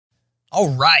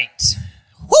All right.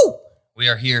 Woo! We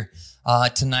are here.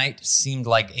 Tonight seemed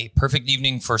like a perfect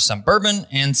evening for some bourbon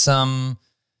and some...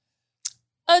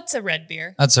 it's a red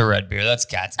beer. That's a red beer. That's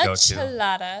Kat's go-to.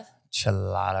 Chelada.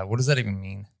 Chelada. What does that even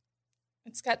mean?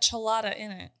 It's got chelada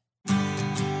in it.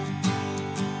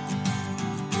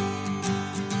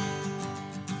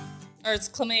 Or it's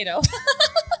clamato.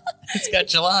 It's got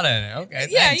gelato in it. Okay.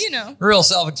 Yeah, thanks. you know. Real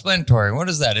self-explanatory. What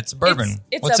is that? It's a bourbon.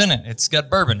 What's in it? It's got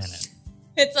bourbon in it.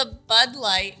 It's a Bud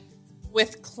Light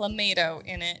with clamato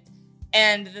in it.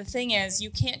 And the thing is, you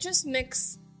can't just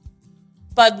mix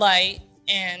Bud Light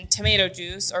and tomato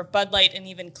juice or Bud Light and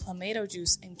even clamato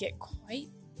juice and get quite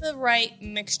the right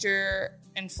mixture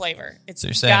and flavor. It's so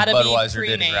you're saying Budweiser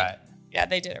did it right. Yeah,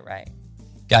 they did it right.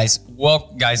 Guys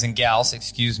and gals,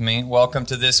 excuse me. Welcome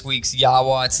to this week's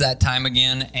Yawa. It's that time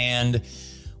again, and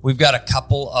we've got a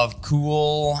couple of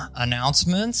cool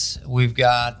announcements. We've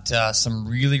got some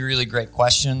really, really great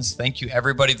questions. Thank you,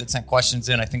 everybody that sent questions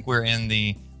in. I think we're in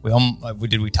the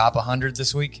did we top 100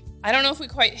 this week? I don't know if we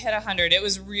quite hit 100. It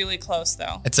was really close,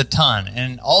 though. It's a ton,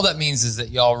 and all that means is that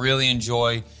y'all really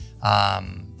enjoy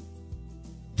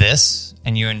this,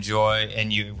 and you enjoy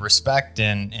and you respect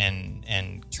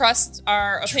and trust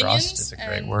our opinions. Trust is a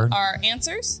great and word. Our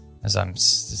answers. As I'm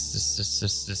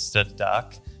just a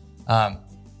duck.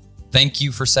 Thank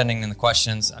you for sending in the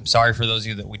questions. I'm sorry for those of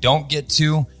you that we don't get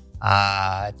to.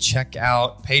 Check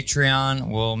out Patreon.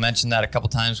 We'll mention that a couple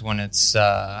times when it's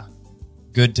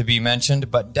good to be mentioned,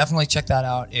 but definitely check that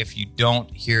out if you don't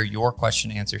hear your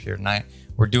question answered here tonight.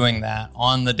 We're doing that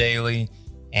on the daily,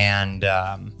 and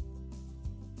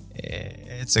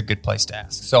it's a good place to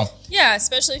ask. So yeah,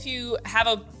 especially if you have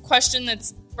a question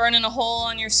that's burning a hole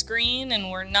on your screen and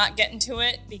we're not getting to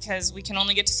it because we can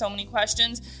only get to so many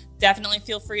questions, definitely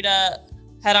feel free to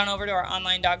head on over to our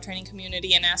online dog training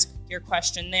community and ask your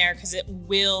question there because it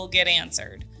will get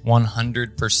answered.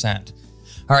 100%.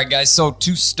 All right, guys. So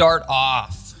to start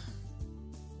off,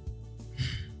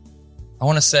 I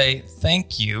want to say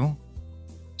thank you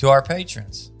to our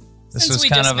patrons. This Since was we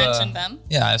kind just of mentioned them.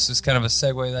 Yeah, this was kind of a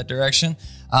segue in that direction.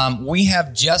 We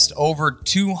have just over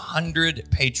 200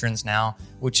 patrons now,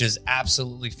 which is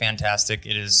absolutely fantastic.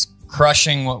 It is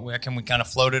crushing we kind of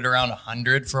floated around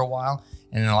 100 for a while.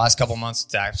 And in the last couple months,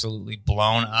 it's absolutely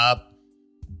blown up.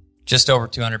 Just over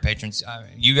 200 patrons.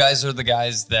 You guys are the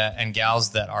guys and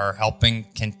gals that are helping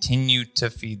continue to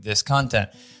feed this content.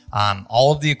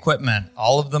 All of the equipment,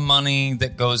 all of the money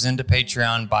that goes into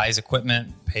Patreon buys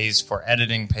equipment, pays for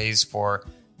editing, pays for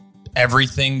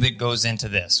everything that goes into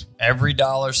this. Every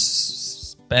dollar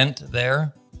spent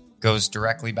there goes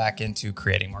directly back into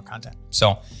creating more content.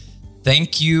 So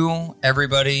thank you,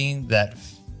 everybody that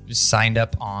signed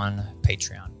up on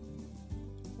Patreon.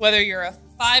 Whether you're a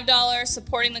 $5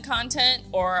 supporting the content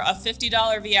or a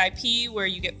 $50 VIP where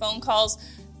you get phone calls,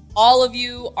 all of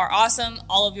you are awesome.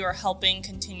 All of you are helping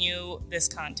continue this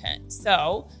content.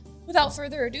 So without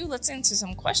further ado, let's answer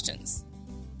some questions.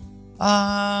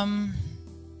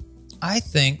 I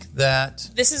think that...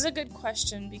 This is a good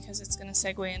question because it's going to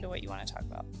segue into what you want to talk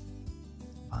about.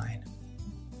 Fine.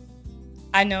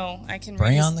 I know. I can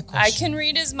Bring read on the question. I can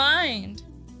read his mind.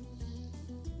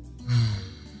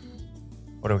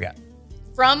 What do we got?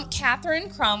 From Catherine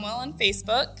Cromwell on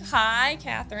Facebook. Hi,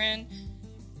 Catherine.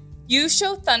 You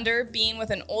show Thunder being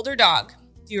with an older dog.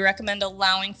 Do you recommend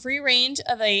allowing free range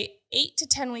of a 8 to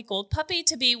 10 week old puppy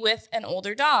to be with an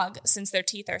older dog? Since their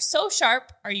teeth are so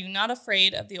sharp, are you not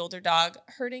afraid of the older dog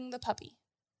hurting the puppy?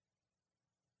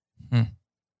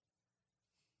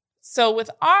 So with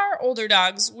our older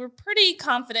dogs, we're pretty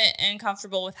confident and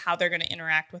comfortable with how they're going to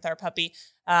interact with our puppy.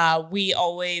 We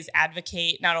always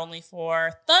advocate not only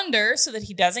for Thunder so that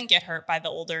he doesn't get hurt by the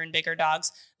older and bigger dogs,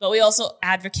 but we also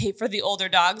advocate for the older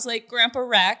dogs like Grandpa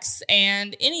Rex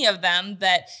and any of them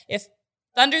that if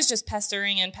Thunder's just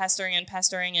pestering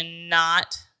and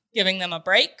not giving them a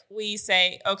break, we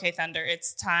say, okay, Thunder,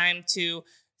 it's time to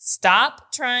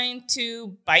stop trying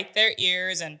to bite their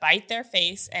ears and bite their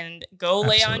face and go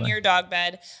lay on your dog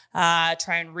bed.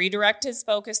 Try and redirect his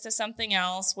focus to something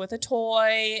else with a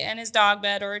toy and his dog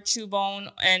bed or a chew bone.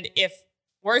 And if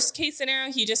worst case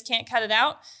scenario, he just can't cut it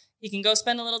out, he can go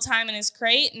spend a little time in his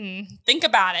crate and think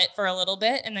about it for a little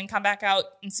bit and then come back out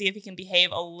and see if he can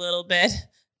behave a little bit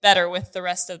better with the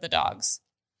rest of the dogs.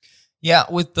 Yeah,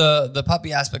 with the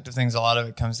puppy aspect of things, a lot of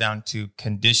it comes down to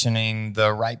conditioning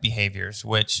the right behaviors,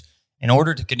 which in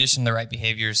order to condition the right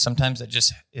behaviors, sometimes it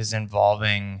just is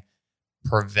involving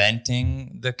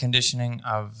preventing the conditioning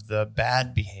of the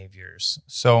bad behaviors.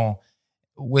 So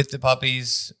with the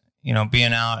puppies,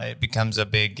 being out, it becomes a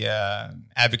big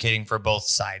advocating for both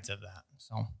sides of that.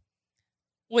 So,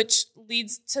 which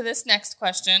leads to this next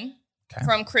question. Okay.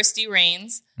 From Christy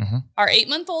Rains. Mm-hmm. Our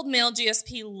 8-month-old male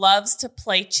GSP loves to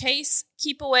play chase,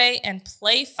 keep away, and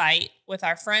play fight with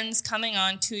our friends coming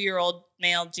on 2-year-old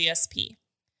male GSP.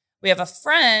 We have a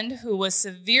friend who was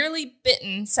severely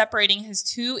bitten separating his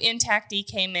 2 intact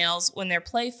DK males when their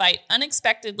play fight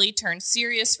unexpectedly turned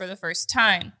serious for the first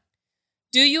time.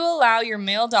 Do you allow your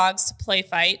male dogs to play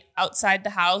fight outside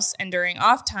the house and during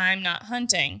off time, not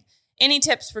hunting? Any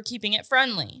tips for keeping it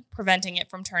friendly, preventing it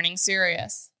from turning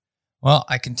serious? Well,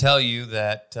 I can tell you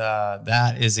that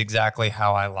that is exactly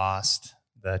how I lost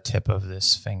the tip of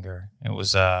this finger. It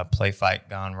was a play fight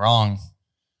gone wrong.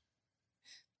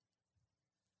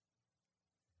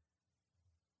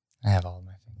 I have all of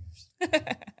my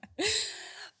fingers.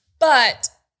 But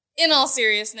in all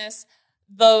seriousness,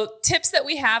 the tips that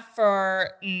we have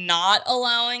for not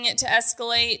allowing it to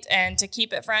escalate and to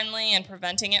keep it friendly and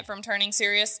preventing it from turning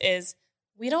serious is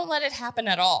we don't let it happen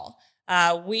at all.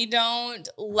 We don't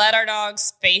let our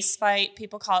dogs face fight.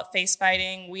 People call it face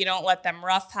fighting. We don't let them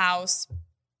roughhouse,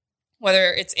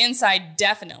 whether it's inside,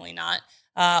 definitely not,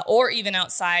 or even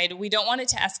outside. We don't want it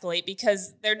to escalate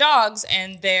because they're dogs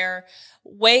and their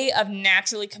way of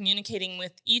naturally communicating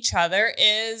with each other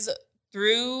is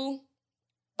through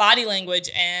body language.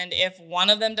 And if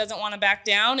one of them doesn't want to back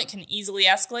down, it can easily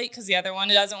escalate because the other one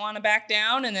doesn't want to back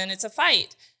down. And then it's a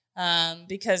fight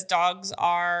because dogs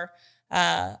are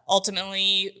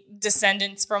ultimately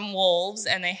descendants from wolves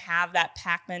and they have that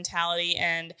pack mentality,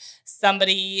 and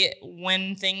somebody,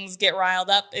 when things get riled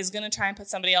up, is going to try and put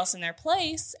somebody else in their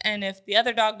place. And if the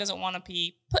other dog doesn't want to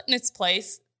be put in its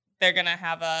place, they're going to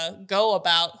have a go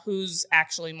about who's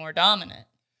actually more dominant.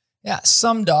 Yeah,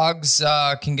 some dogs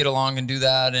can get along and do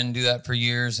that for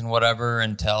years and whatever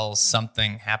until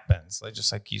something happens.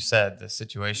 Just like you said, the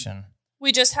situation.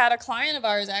 We just had a client of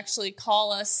ours actually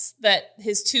call us that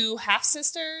his 2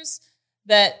 half-sisters,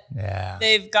 that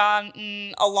they've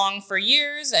gotten along for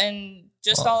years and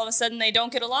just all of a sudden they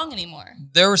don't get along anymore.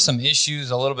 There were some issues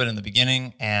a little bit in the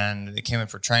beginning and they came in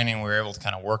for training. We were able to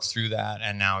kind of work through that.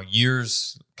 And now a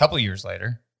couple years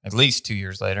later, at least 2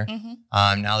 years later,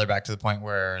 now they're back to the point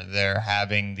where they're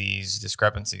having these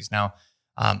discrepancies. Now,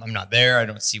 I'm not there. I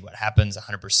don't see what happens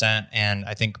 100%. And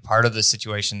I think part of the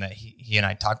situation that he and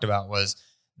I talked about was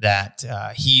that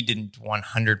he didn't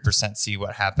 100% see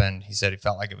what happened. He said he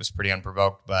felt like it was pretty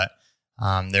unprovoked, but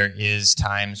there is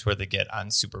times where they get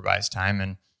unsupervised time.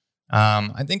 And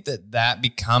I think that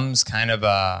becomes kind of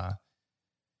a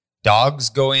dogs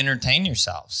go entertain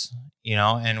yourselves,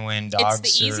 and when dogs...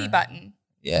 It's the easy button.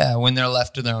 Yeah, when they're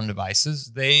left to their own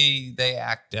devices, they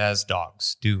act as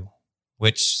dogs do,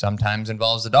 which sometimes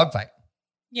involves a dogfight.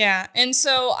 Yeah. And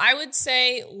so I would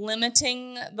say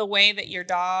limiting the way that your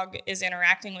dog is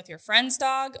interacting with your friend's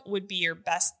dog would be your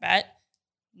best bet.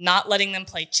 Not letting them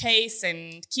play chase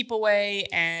and keep away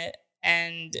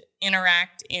and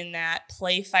interact in that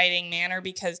play fighting manner,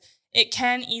 because it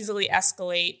can easily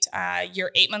escalate.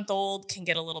 Your 8-month-old can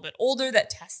get a little bit older.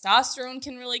 That testosterone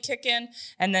can really kick in.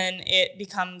 And then it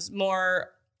becomes more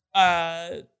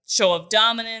show of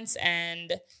dominance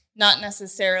and not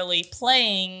necessarily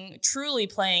truly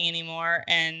playing anymore.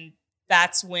 And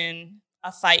that's when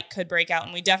a fight could break out.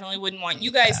 And we definitely wouldn't want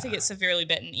you guys to get severely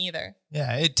bitten either.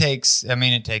 Yeah, it takes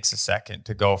a second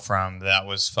to go from that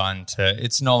was fun to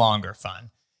it's no longer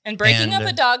fun. And breaking up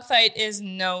a dog fight is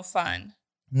no fun.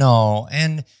 No.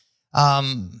 And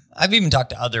I've even talked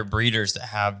to other breeders that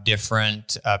have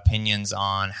different opinions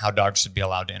on how dogs should be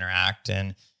allowed to interact.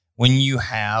 And when you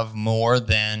have more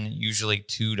than usually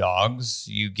 2 dogs,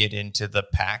 you get into the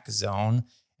pack zone,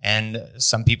 and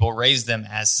some people raise them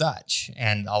as such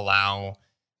and allow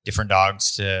different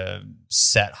dogs to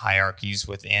set hierarchies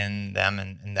within them.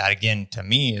 And that, again, to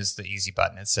me is the easy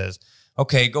button. It says,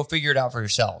 okay, go figure it out for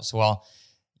yourselves. Well,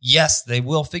 yes, they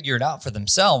will figure it out for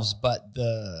themselves, but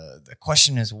the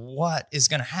question is what is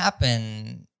going to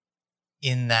happen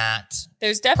in that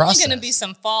There's definitely process? Going to be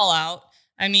some fallout.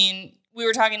 I mean, we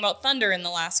were talking about Thunder in the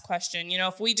last question.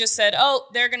 If we just said, oh,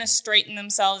 they're going to straighten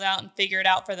themselves out and figure it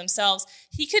out for themselves,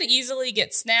 he could easily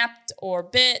get snapped or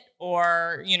bit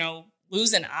or,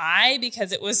 lose an eye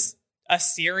because it was a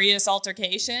serious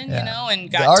altercation, and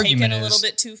got taken a little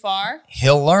bit too far.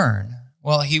 He'll learn.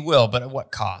 Well, he will, but at what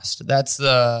cost? That's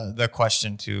the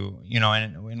question too,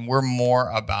 and we're more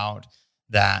about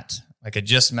that. Like I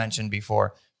just mentioned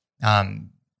before,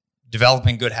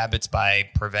 developing good habits by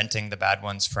preventing the bad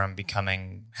ones from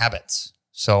becoming habits.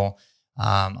 So,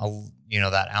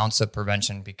 that ounce of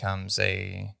prevention becomes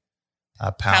a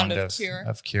pound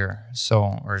of cure.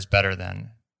 So, or is better than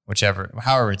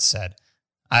however it's said.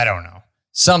 I don't know.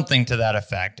 something to that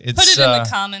effect. Put it in the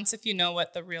comments if you know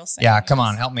what the real saying is. Come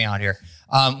on, help me out here.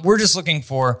 We're just looking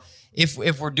for, if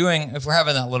we're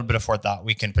having that little bit of forethought,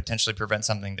 we can potentially prevent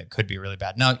something that could be really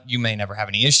bad. Now, you may never have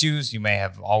any issues. You may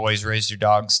have always raised your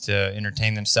dogs to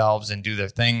entertain themselves and do their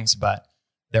things, but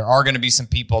there are going to be some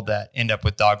people that end up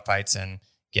with dog fights and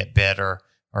get bit or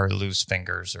lose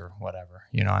fingers or whatever.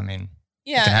 You know, I mean,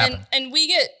 yeah, and we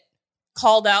get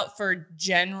called out for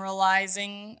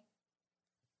generalizing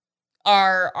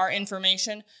our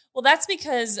information. Well, that's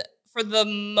because for the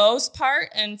most part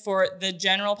and for the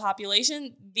general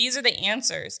population, these are the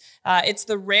answers. It's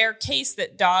the rare case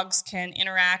that dogs can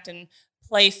interact and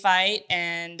play fight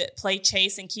and play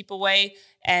chase and keep away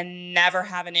and never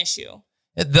have an issue.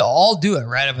 They'll all do it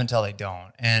right up until they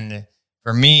don't. And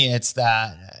for me, it's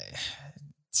that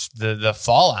it's the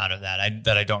fallout of that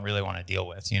I don't really want to deal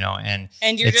with, you know. And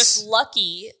you're just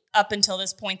lucky up until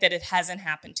this point that it hasn't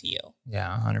happened to you.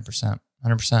 Yeah, 100%.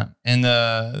 100%. And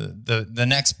the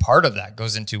next part of that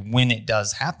goes into when it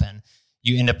does happen,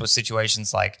 you end up with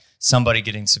situations like somebody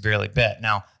getting severely bit.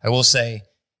 Now, I will say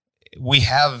we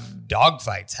have dog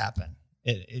fights happen.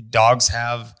 Dogs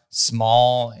have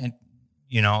small,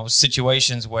 you know,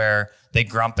 situations where they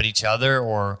grump at each other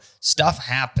or stuff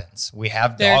happens. We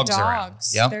have dogs around.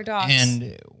 Yep. They're dogs.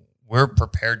 And we're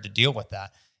prepared to deal with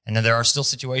that. And then there are still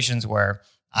situations where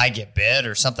I get bit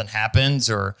or something happens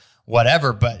or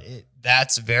whatever, but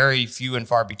that's very few and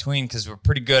far between because we're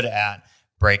pretty good at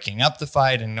breaking up the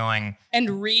fight and knowing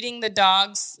and reading the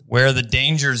dogs where the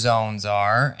danger zones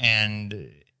are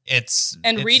and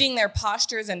reading their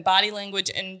postures and body language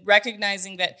and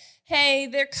recognizing that, hey,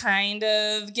 they're kind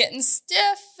of getting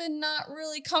stiff and not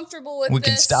really comfortable with this. We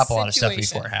can stop a lot of situation.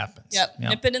 stuff before it happens. Yep.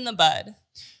 Nip it in the bud.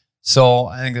 So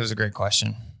I think that was a great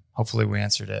question. Hopefully we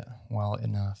answered it well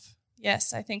enough.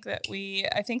 Yes, I think that we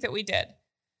did.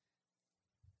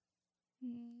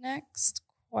 Next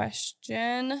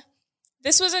question.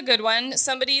 This was a good one.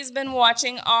 Somebody's been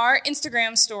watching our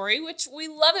Instagram story, which we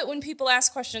love it when people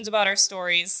ask questions about our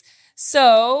stories.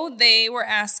 So they were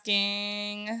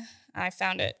asking, I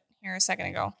found it here a second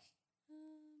ago.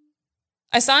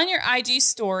 I saw in your IG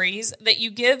stories that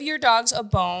you give your dogs a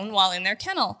bone while in their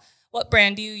kennel. What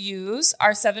brand do you use?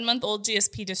 Our 7-month-old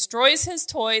GSP destroys his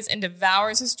toys and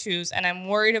devours his chews, and I'm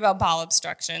worried about bowel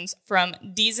obstructions. From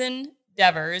Deason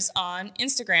Devers on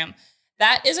Instagram.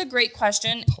 That is a great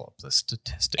question. Pull up the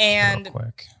statistics real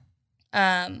quick.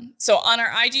 So on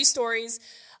our IG stories,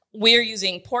 we're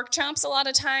using pork chomps a lot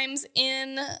of times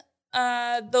in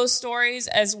those stories,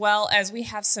 as well as we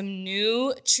have some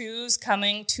new chews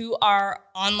coming to our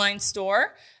online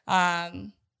store.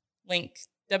 Link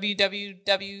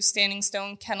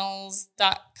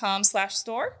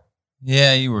www.standingstonekennels.com/store.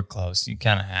 Yeah, you were close. You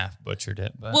kind of half butchered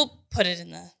it, but we'll put it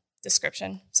in the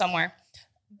description somewhere.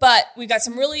 But we've got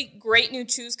some really great new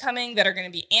chews coming that are going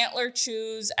to be antler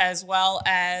chews, as well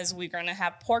as we're going to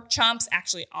have pork chomps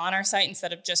actually on our site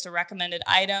instead of just a recommended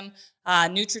item.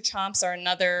 Nutri-Chomps are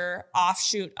another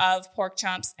offshoot of pork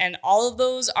chomps, and all of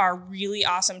those are really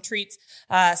awesome treats.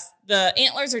 The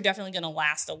antlers are definitely going to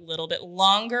last a little bit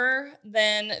longer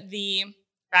than the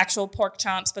actual pork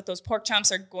chomps, but those pork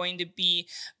chomps are going to be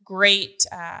great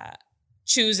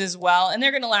chews as well, and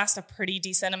they're going to last a pretty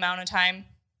decent amount of time.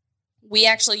 We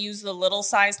actually use the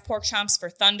little-sized pork chomps for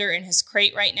Thunder in his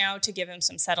crate right now to give him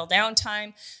some settle down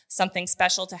time, something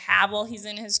special to have while he's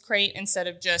in his crate instead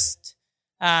of just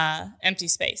empty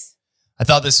space. I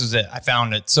thought this was it. I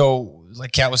found it. So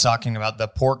like Kat was talking about the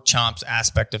pork chomps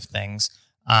aspect of things,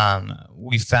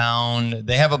 we found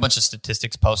they have a bunch of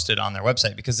statistics posted on their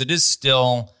website because it is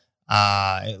still,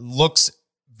 it looks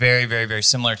very, very, very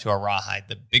similar to a rawhide.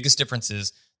 The biggest difference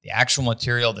is the actual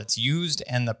material that's used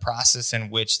and the process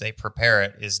in which they prepare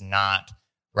it is not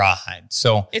rawhide.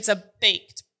 So it's a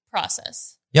baked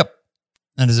process. Yep.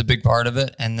 That is a big part of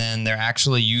it. And then they're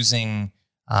actually using,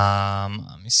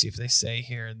 let me see if they say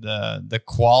here, the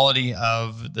quality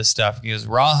of the stuff, because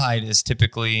rawhide is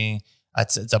typically,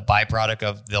 it's a byproduct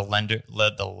of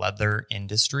the leather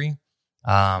industry.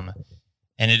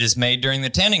 And it is made during the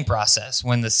tanning process.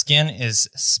 When the skin is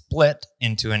split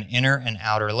into an inner and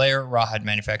outer layer, rawhide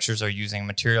manufacturers are using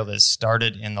material that is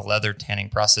started in the leather tanning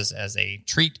process as a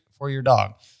treat for your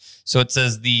dog. So it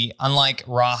says unlike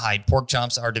rawhide, pork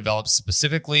chomps are developed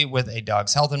specifically with a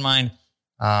dog's health in mind.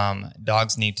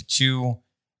 Dogs need to chew,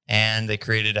 and they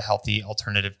created a healthy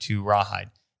alternative to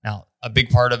rawhide. Now, a big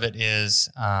part of it is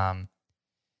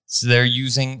so they're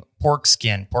using pork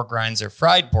skin. Pork rinds are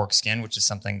fried pork skin, which is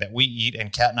something that we eat,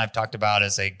 and Kat and I have talked about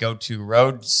as a go-to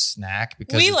road snack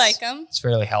because we like them. It's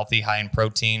fairly healthy, high in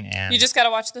protein, and you just got to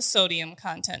watch the sodium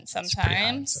content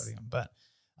sometimes. Sodium, but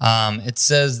It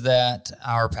says that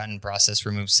our patent process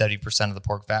removes 70% of the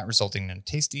pork fat, resulting in a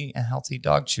tasty and healthy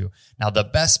dog chew. Now, the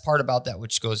best part about that,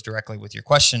 which goes directly with your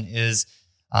question, is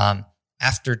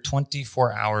after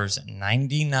 24 hours,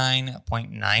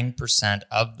 99.9%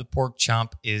 of the pork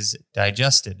chomp is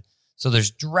digested. So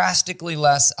there's drastically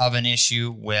less of an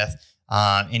issue with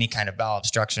any kind of bowel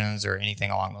obstructions or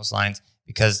anything along those lines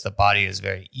because the body is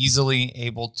very easily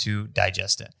able to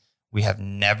digest it. We have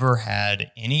never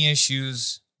had any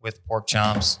issues with pork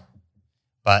chomps,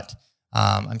 but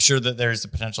I'm sure that there's the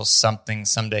potential something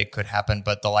someday could happen,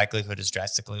 but the likelihood is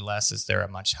drastically less as they're a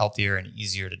much healthier and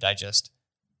easier to digest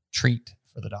treat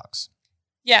for the dogs.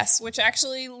 Yes, which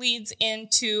actually leads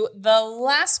into the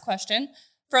last question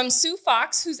from Sue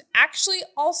Fox, who's actually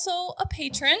also a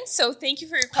patron. So thank you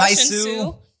for your question, Hi,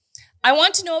 Sue. I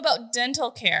want to know about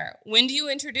dental care. When do you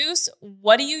introduce?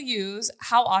 What do you use?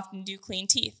 How often do you clean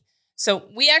teeth? So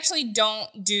we actually don't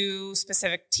do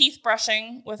specific teeth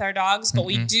brushing with our dogs, but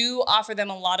we do offer them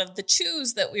a lot of the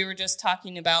chews that we were just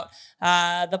talking about,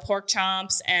 the pork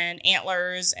chomps and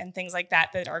antlers and things like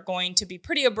that are going to be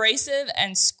pretty abrasive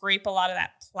and scrape a lot of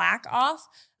that plaque off,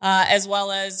 as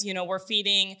well as, we're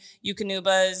feeding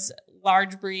Eukanuba's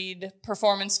large breed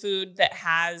performance food that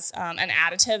has an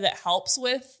additive that helps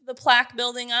with the plaque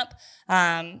building up.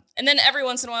 And then every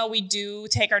once in a while, we do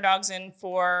take our dogs in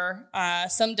for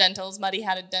some dentals. Muddy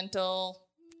had a dental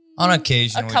on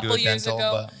occasion. a couple we do a years dental,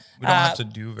 ago. But we don't have to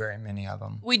do very many of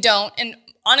them. We don't. And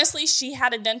honestly, she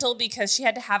had a dental because she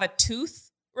had to have a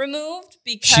tooth removed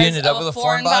because she ended up of with a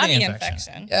foreign body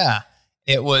infection. Yeah.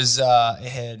 It was,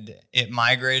 it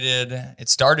migrated. It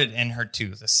started in her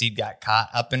tooth. A seed got caught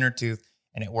up in her tooth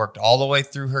and it worked all the way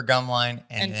through her gum line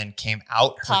and then came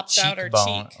out her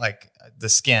cheekbone, like the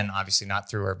skin, obviously not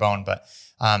through her bone, but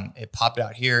it popped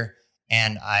out here.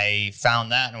 And I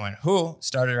found that and went,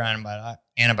 started her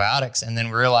antibiotics. And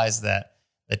then realized that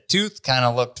the tooth kind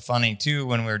of looked funny too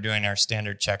when we were doing our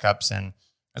standard checkups. And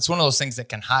it's one of those things that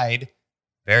can hide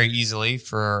very easily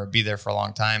be there for a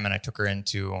long time. And I took her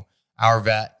into our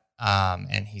vet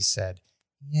and he said,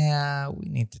 yeah, we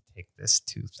need to take this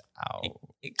tooth out.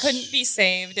 It couldn't be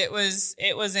saved. It was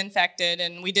infected,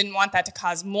 and we didn't want that to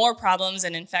cause more problems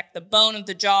and infect the bone of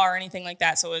the jaw or anything like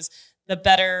that. So the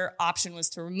better option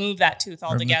was to remove that tooth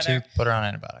altogether. Put her on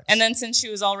antibiotics. And then since she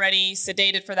was already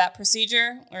sedated for that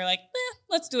procedure, we were like,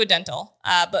 let's do a dental.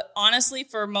 But honestly,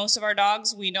 for most of our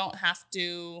dogs, we don't have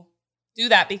to do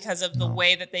that because of the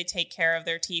way that they take care of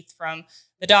their teeth from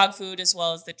the dog food as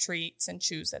well as the treats and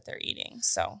chews that they're eating.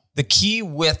 So the key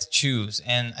with chews,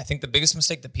 and I think the biggest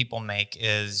mistake that people make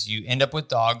is you end up with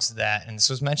dogs that, and this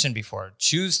was mentioned before,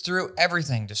 chews through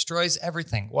everything, destroys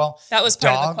everything. Well, that was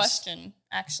part of the question,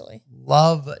 actually.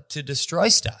 Love to destroy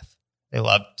stuff. They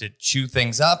love to chew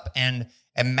things up. And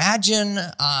imagine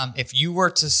if you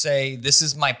were to say, this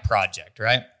is my project,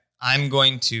 right? I'm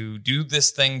going to do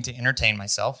this thing to entertain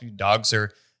myself. You dogs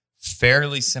are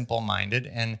fairly simple-minded,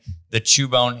 and the chew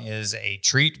bone is a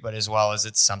treat, but as well as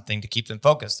it's something to keep them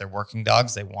focused. They're working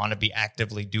dogs. They want to be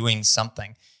actively doing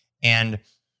something. And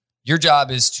your job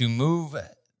is to move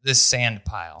this sand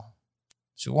pile.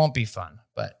 So it won't be fun,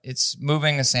 but it's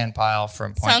moving a sand pile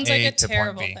from point Sounds A like a to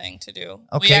terrible point B. thing to do.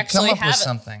 Okay, come up with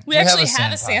something. We actually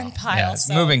have a sand pile.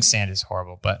 Yeah, moving sand is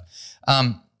horrible, but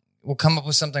we'll come up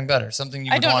with something better, something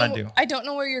you would want to do. I don't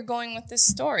know where you're going with this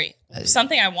story.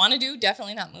 Something I want to do,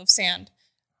 definitely not move sand.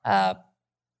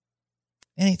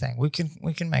 Anything. We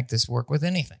can make this work with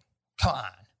anything. Come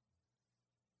on.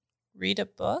 Read a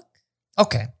book?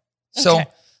 Okay. So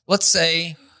let's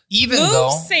say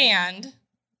move sand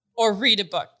or read a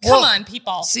book. Come on,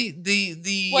 people. See,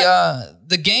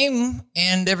 the game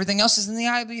and everything else is in the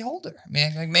eye of the beholder. I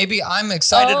mean, like maybe I'm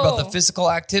excited about the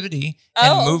physical activity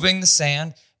and moving the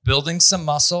sand, building some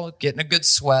muscle, getting a good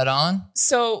sweat on.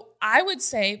 So I would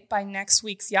say by next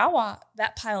week's Yawa,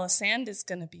 that pile of sand is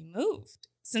going to be moved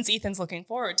since Ethan's looking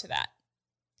forward to that.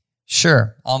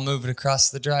 Sure. I'll move it across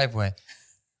the driveway.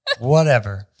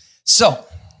 Whatever. So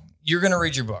you're going to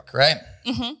read your book, right?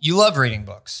 Mm-hmm. You love reading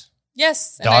books.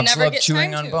 Yes. And dogs love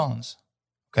chewing on bones.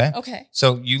 Okay. Okay.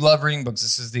 So you love reading books.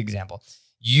 This is the example.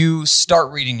 You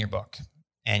start reading your book.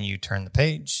 And you turn the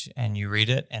page and you read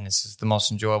it. And this is the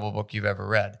most enjoyable book you've ever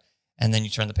read. And then you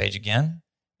turn the page again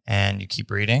and you keep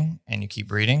reading and you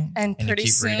keep reading. And pretty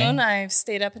soon I've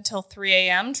stayed up until 3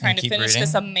 a.m. trying to finish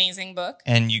this amazing book.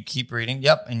 And you keep reading.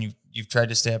 Yep. And you've tried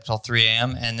to stay up till 3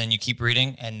 a.m. and then you keep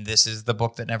reading. And this is the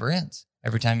book that never ends.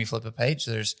 Every time you flip a page,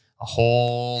 there's a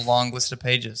whole long list of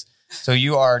pages. So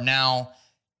you are now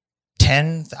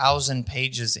 10,000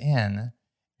 pages in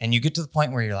and you get to the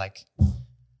point where you're like,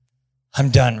 I'm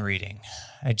done reading.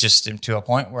 I just am to a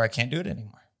point where I can't do it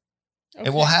anymore. Okay.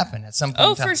 It will happen at some point.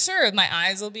 Oh, for sure. My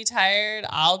eyes will be tired.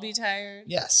 I'll be tired.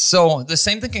 Yes. So the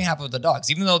same thing can happen with the dogs.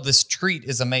 Even though this treat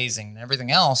is amazing and everything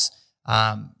else,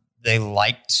 they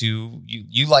like to,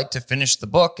 you like to finish the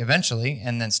book eventually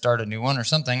and then start a new one or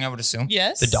something, I would assume.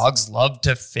 Yes. The dogs love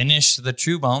to finish the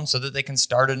chew bone so that they can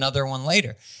start another one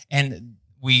later. And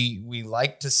we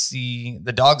like to see,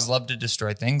 the dogs love to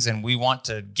destroy things, and we want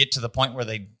to get to the point where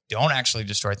they don't actually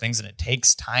destroy things, and it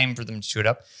takes time for them to chew it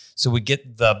up. So we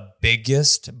get the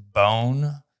biggest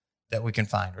bone that we can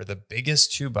find, or the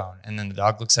biggest chew bone. And then the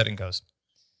dog looks at it and goes,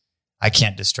 I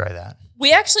can't destroy that.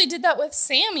 We actually did that with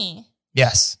Sammy.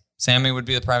 Yes. Sammy would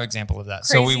be the prime example of that.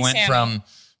 Crazy so we went Sammy.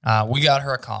 from, we got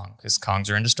her a Kong, because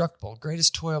Kongs are indestructible.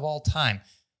 Greatest toy of all time.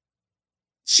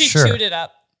 She chewed it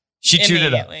up. She chewed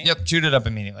it up. Yep, chewed it up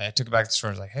immediately. I took it back to the store.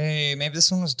 I was like, hey, maybe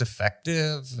this one was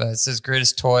defective. It says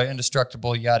greatest toy,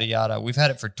 indestructible, yada, yada. We've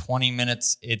had it for 20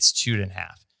 minutes. It's chewed in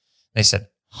half. They said,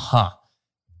 go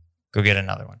get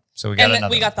another one. So we got another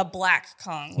one. We got the black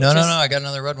Kong. No. I got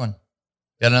another red one.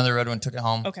 Took it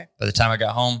home. Okay. By the time I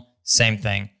got home, same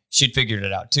thing. She'd figured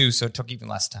it out too. So it took even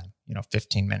less time,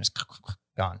 15 minutes,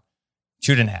 gone.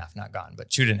 Chewed in half, not gone,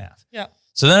 but chewed in half. Yeah.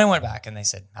 So then I went back and they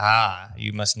said,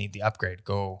 you must need the upgrade.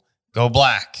 Go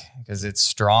black because it's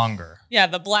stronger. Yeah,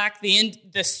 the black,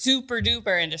 the super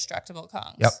duper indestructible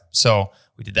Kongs. Yep. So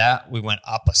we did that. We went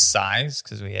up a size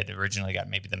because we had originally got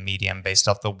maybe the medium based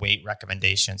off the weight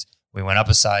recommendations. We went up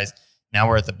a size. Now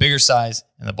we're at the bigger size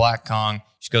and the black Kong.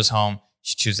 She goes home.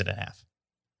 She chews it in half.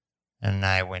 And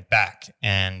I went back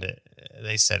and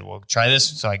they said, well, try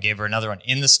this. So I gave her another one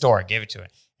in the store. I gave it to her.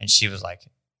 And she was like,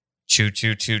 chewed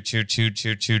it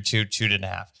in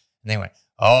half. And they went,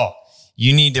 oh,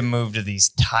 you need to move to these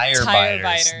tire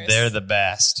biters. They're the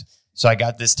best. So I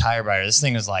got this tire biter. This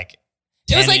thing was like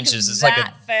 10 inches. It's like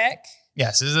a thick.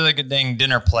 Yes, this is like a dang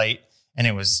dinner plate. And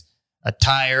it was a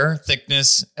tire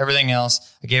thickness, everything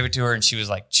else. I gave it to her and she was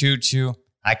like, chew.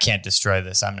 I can't destroy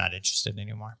this. I'm not interested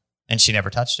anymore. And she never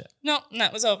touched it. No,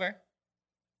 that was over.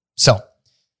 So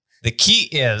the key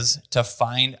is to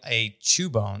find a chew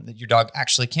bone that your dog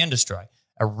actually can destroy.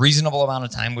 A reasonable amount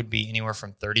of time would be anywhere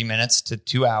from 30 minutes to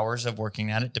 2 hours of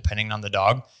working at it, depending on the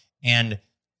dog. And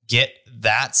get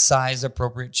that size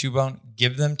appropriate chew bone.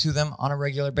 Give them to them on a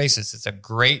regular basis. It's a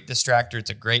great distractor. It's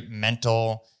a great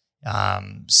mental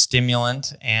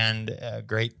stimulant and a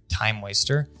great time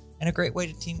waster and a great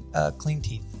way to clean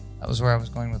teeth. That was where I was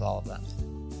going with all of that.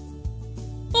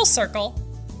 Full circle.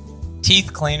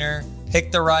 Teeth cleaner.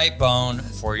 Pick the right bone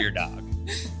for your dog.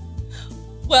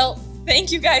 Well,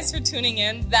 thank you guys for tuning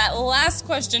in. That last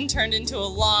question turned into a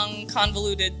long,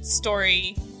 convoluted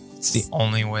story. It's the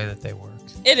only way that they work.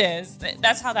 It is.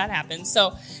 That's how that happens.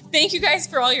 So thank you guys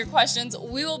for all your questions.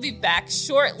 We will be back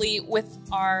shortly with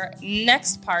our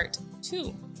next part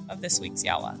 2 of this week's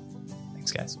Yawa.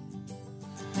 Thanks, guys.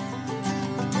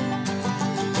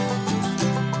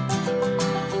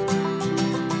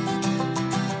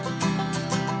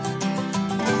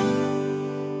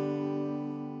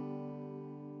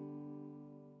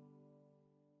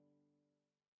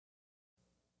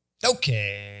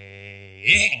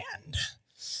 Okay, and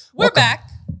we're back.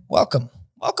 Welcome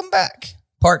back.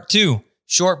 Part 2.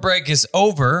 Short break is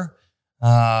over,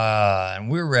 and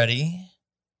we're ready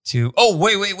to. Oh,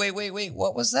 wait!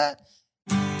 What was that?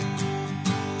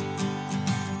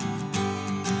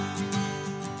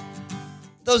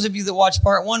 Those of you that watched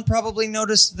part 1 probably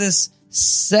noticed this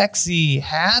sexy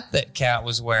hat that Kat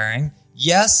was wearing.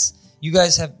 Yes, you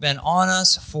guys have been on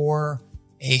us for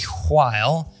a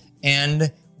while,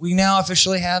 and we now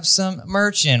officially have some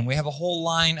merch in. We have a whole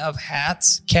line of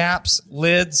hats, caps,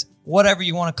 lids, whatever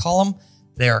you want to call them.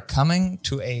 They are coming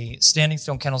to a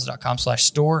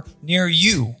standingstonekennels.com/store near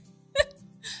you.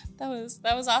 That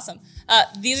was awesome.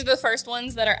 These are the first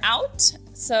ones that are out,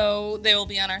 so they will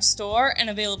be on our store and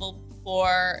available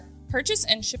for purchase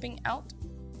and shipping out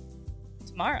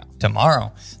tomorrow.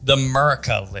 The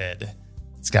Murica lid.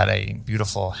 It's got a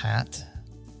beautiful hat.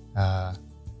 A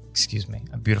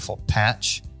beautiful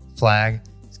patch. Flag.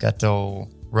 It's got the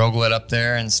Roguelet up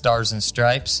there and stars and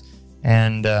stripes,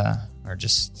 and or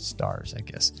just stars, I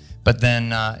guess. But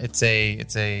then it's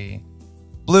a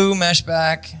blue mesh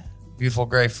back, beautiful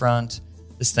gray front.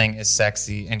 This thing is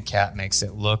sexy, and Kat makes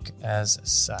it look as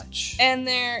such. And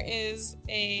there is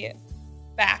a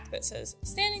back that says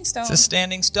Standing Stone. It's a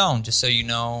Standing Stone, just so you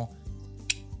know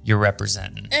you're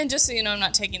representing. And just so you know, I'm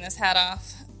not taking this hat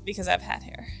off because I have hat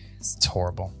hair. It's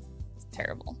horrible. It's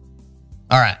terrible.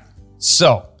 All right.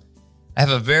 So I have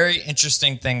a very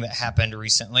interesting thing that happened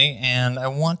recently, and I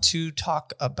want to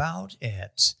talk about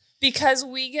it. Because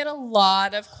we get a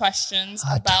lot of questions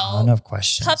A about ton of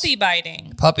questions. puppy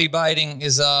biting. Puppy biting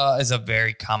is a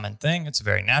very common thing. It's a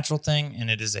very natural thing, and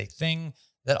it is a thing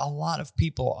that a lot of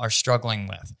people are struggling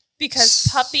with. Because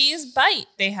puppies bite.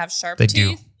 They have sharp They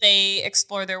teeth. do. They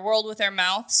explore their world with their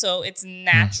mouth. So it's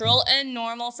natural and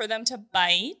normal for them to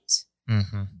bite.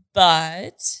 Mm-hmm.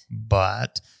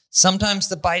 But sometimes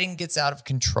the biting gets out of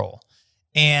control.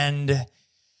 And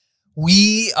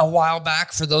we, a while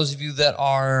back, for those of you that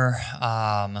are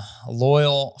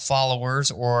loyal followers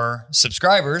or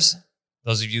subscribers,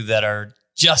 those of you that are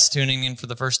just tuning in for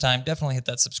the first time, definitely hit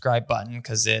that subscribe button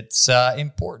because it's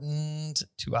important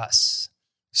to us.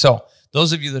 So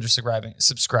those of you that are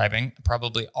subscribing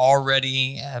probably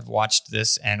already have watched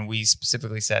this, and we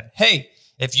specifically said, hey,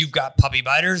 if you've got puppy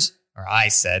biters, or I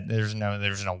said, there's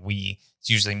no we. It's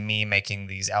usually me making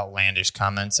these outlandish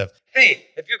comments of, hey,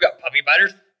 if you've got puppy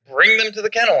biters, bring them to the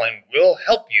kennel and we'll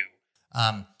help you.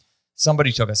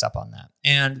 Somebody took us up on that.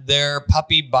 And their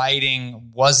puppy biting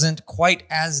wasn't quite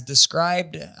as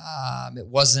described. It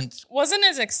wasn't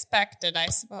as expected, I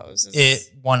suppose. It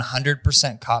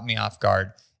 100% caught me off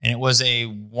guard. And it was a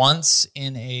once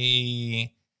in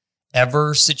a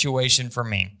ever situation for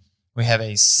me. We have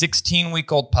a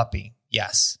 16-week-old puppy.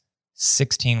 Yes,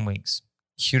 16 weeks.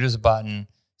 Cute as a button.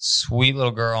 Sweet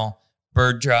little girl.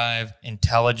 Bird drive.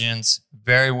 Intelligence.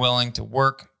 Very willing to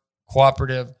work.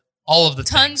 Cooperative. All of the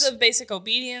tons things. Of basic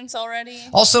obedience already.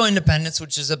 Also independence,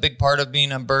 which is a big part of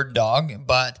being a bird dog,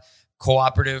 but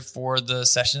cooperative for the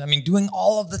session. I mean, doing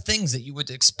all of the things that you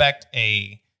would expect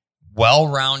a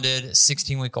well-rounded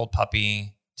 16-week-old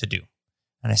puppy to do.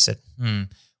 And I said,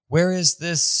 where is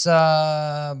this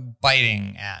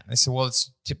biting at? And they said, well,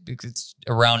 it's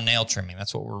around nail trimming.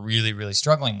 That's what we're really, really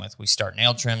struggling with. We start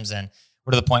nail trims and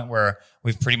we're to the point where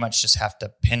we pretty much just have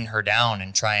to pin her down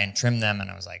and try and trim them. And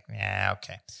I was like, yeah,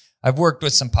 okay. I've worked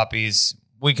with some puppies.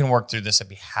 We can work through this. I'd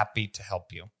be happy to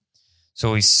help you.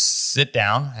 So we sit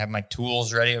down. I have my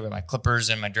tools ready. I've got my clippers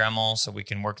and my Dremel so we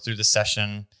can work through the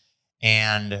session.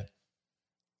 And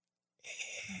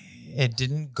it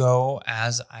didn't go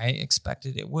as I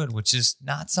expected it would, which is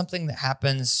not something that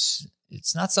happens.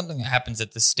 It's not something that happens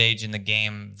at this stage in the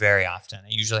game very often. I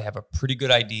usually have a pretty good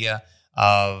idea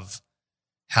of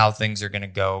how things are going to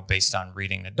go based on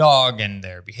reading the dog and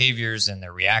their behaviors and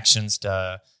their reactions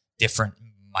to different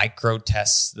micro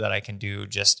tests that I can do.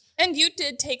 And you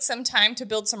did take some time to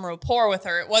build some rapport with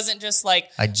her. It wasn't just like,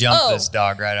 I jumped this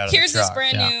dog right out of the truck. Here's this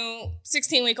brand new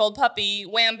 16-week-old puppy.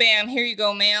 Wham, bam. Here you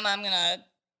go, ma'am. I'm going to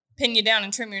pin you down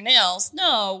and trim your nails.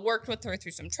 No, worked with her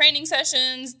through some training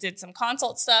sessions, did some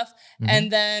consult stuff.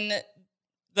 And then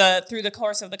through the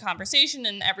course of the conversation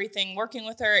and everything working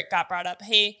with her, it got brought up,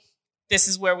 hey, this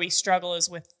is where we struggle is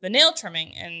with the nail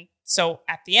trimming. And so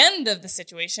at the end of the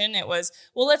situation, it was,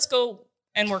 well, let's go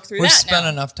and work through that now. We've spent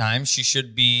enough time. She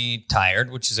should be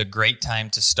tired, which is a great time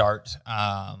to start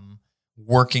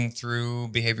working through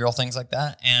behavioral things like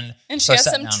that. And she has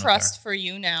some trust for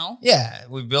you now. Yeah,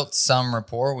 we built some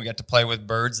rapport. We got to play with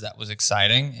birds. That was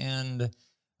exciting. And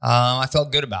I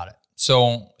felt good about it.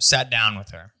 So sat down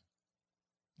with her.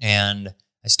 And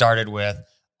I started with,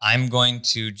 I'm going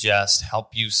to just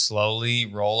help you slowly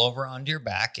roll over onto your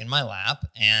back in my lap.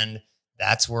 And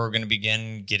that's where we're going to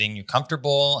begin getting you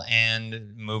comfortable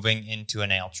and moving into a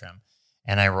nail trim.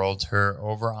 And I rolled her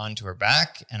over onto her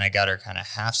back and I got her kind of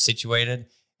half situated.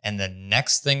 And the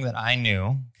next thing that I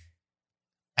knew,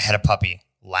 I had a puppy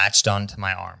latched onto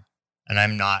my arm. And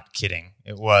I'm not kidding.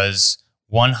 It was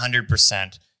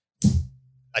 100%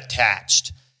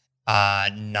 attached.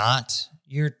 Not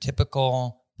your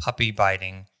typical puppy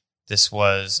biting. This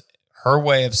was her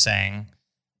way of saying,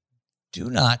 do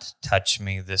not touch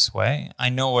me this way. I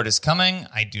know what is coming.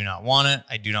 I do not want it.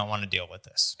 I do not want to deal with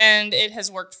this. And it has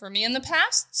worked for me in the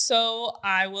past, so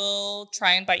I will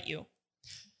try and bite you.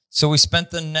 So we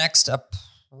spent the next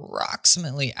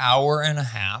approximately hour and a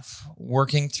half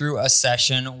working through a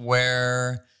session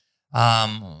where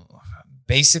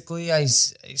basically I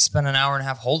spent an hour and a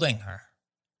half holding her.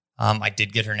 I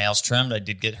did get her nails trimmed. I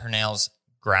did get her nails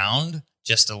ground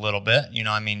just a little bit,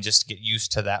 just to get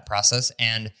used to that process.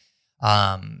 And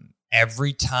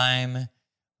every time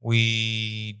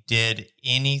we did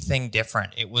anything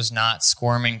different, it was not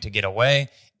squirming to get away.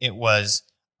 It was,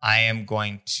 I am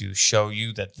going to show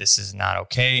you that this is not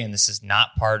okay. And this is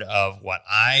not part of what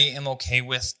I am okay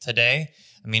with today.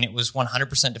 I mean, it was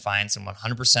 100% defiance and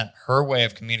 100% her way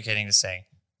of communicating to say,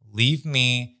 leave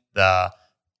me the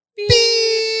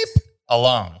beep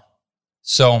alone.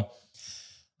 So,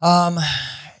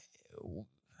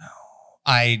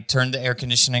 I turned the air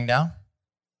conditioning down.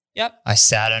 Yep. I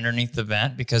sat underneath the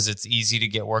vent because it's easy to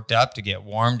get worked up, to get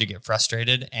warm, to get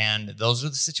frustrated. And those are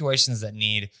the situations that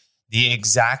need the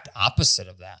exact opposite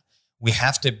of that. We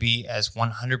have to be as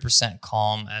 100%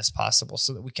 calm as possible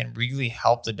so that we can really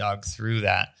help the dog through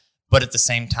that. But at the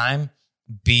same time,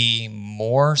 be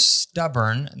more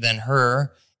stubborn than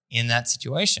her in that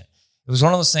situation. It was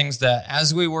one of those things that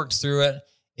as we worked through it,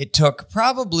 it took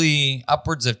probably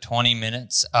upwards of 20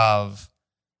 minutes of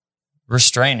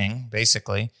restraining,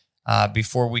 basically,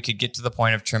 before we could get to the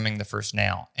point of trimming the first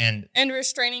nail. And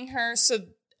restraining her so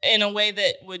in a way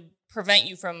that would prevent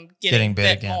you from getting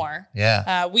bit again. More.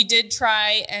 Yeah. We did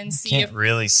try and see. Can't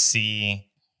really see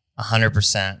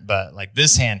 100%, but like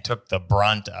this hand took the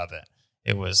brunt of it.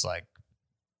 It was like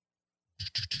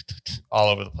all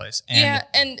over the place.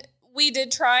 And we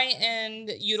did try and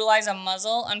utilize a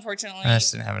muzzle. Unfortunately, I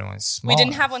just didn't have anyone small. We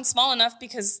didn't have one small enough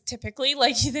because typically,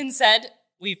 like Ethan said,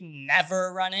 we've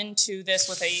never run into this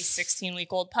with a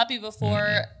 16-week-old puppy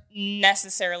before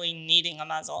necessarily needing a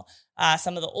muzzle.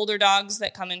 Some of the older dogs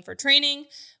that come in for training,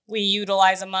 we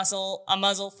utilize a muzzle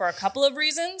for a couple of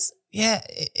reasons. Yeah,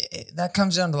 that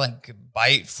comes down to like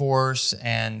bite force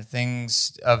and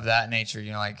things of that nature.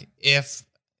 You know, like if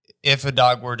a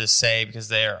dog were to say, because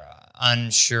they are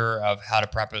unsure of how to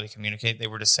properly communicate, they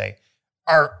were to say,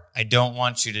 Art, I don't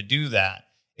want you to do that.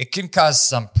 It can cause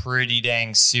some pretty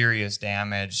dang serious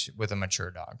damage with a mature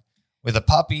dog. With a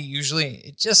puppy, usually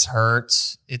it just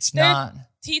hurts. Their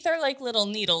teeth are like little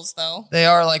needles, though. They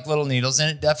are like little needles,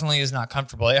 and it definitely is not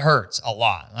comfortable. It hurts a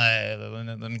lot.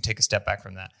 Let me take a step back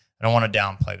from that. I don't want to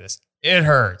downplay this. It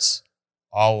hurts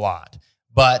a lot.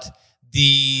 But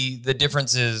the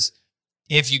difference is,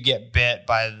 if you get bit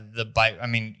by the bite, I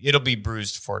mean, it'll be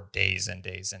bruised for days and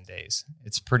days and days.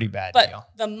 It's a pretty bad deal.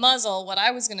 But the muzzle, what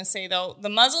I was going to say, though, the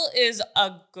muzzle is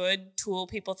a good tool.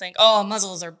 People think, oh,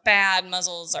 muzzles are bad.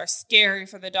 Muzzles are scary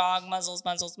for the dog.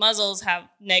 Muzzles have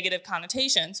negative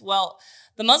connotations. Well,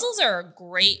 the muzzles are a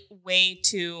great way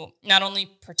to not only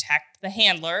protect the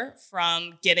handler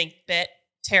from getting bit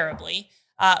terribly,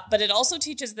 but it also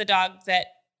teaches the dog that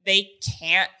they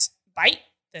can't bite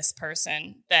this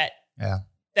person, that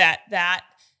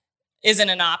isn't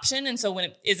an option. And so when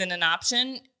it isn't an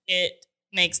option, it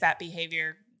makes that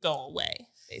behavior go away,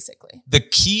 basically. The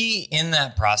key in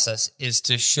that process is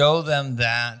to show them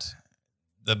that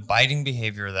the biting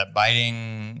behavior, that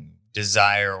biting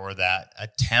desire, or that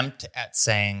attempt at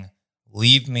saying,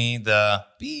 leave me the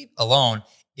beep alone,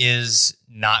 is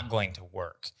not going to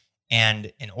work.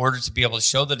 And in order to be able to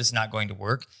show that it's not going to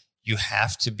work, you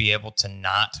have to be able to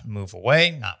not move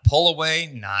away, not pull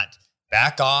away, not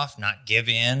back off, not give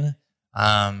in.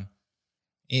 And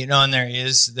there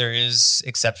is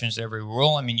exceptions to every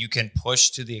rule. I mean, you can push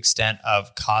to the extent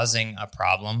of causing a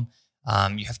problem.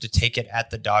 You have to take it at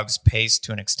the dog's pace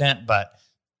to an extent, but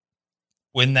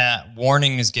when that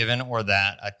warning is given or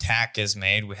that attack is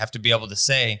made, we have to be able to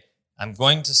say, I'm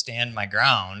going to stand my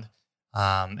ground.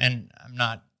 And I'm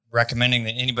not recommending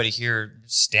that anybody here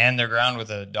stand their ground with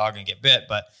a dog and get bit,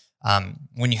 but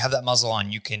when you have that muzzle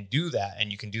on, you can do that,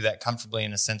 and you can do that comfortably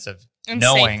in a sense of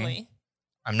knowing safely.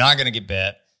 I'm not going to get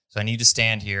bit, so I need to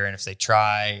stand here. And if they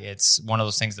try, it's one of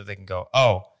those things that they can go,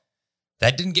 oh,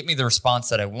 that didn't get me the response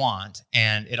that I want.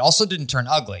 And it also didn't turn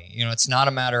ugly. You know, it's not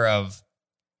a matter of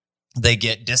they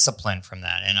get discipline from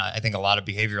that. And I think a lot of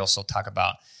behavioralists will talk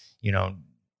about,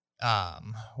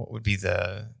 what would be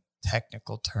the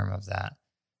technical term of that?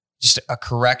 Just a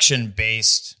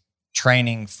correction-based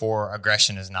training for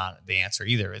aggression is not the answer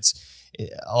either.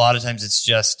 A lot of times it's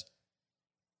just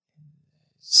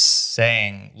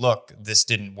saying, look, this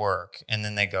didn't work. And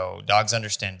then they go, dogs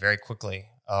understand very quickly,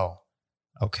 oh,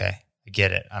 okay, I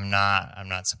get it. I'm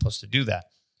not supposed to do that.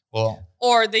 Well,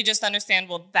 or they just understand,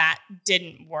 well, that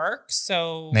didn't work.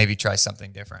 So maybe try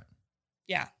something different.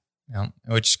 Yeah.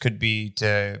 Which could be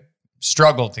to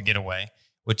struggle to get away,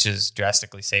 which is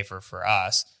drastically safer for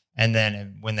us. And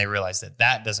then when they realize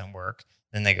that doesn't work,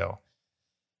 then they go,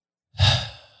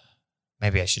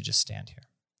 maybe I should just stand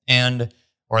here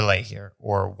or lay here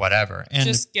or whatever. And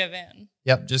just give in.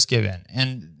 Yep. Just give in.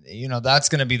 And, that's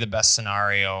going to be the best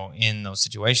scenario in those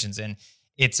situations. And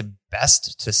it's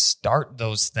best to start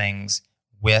those things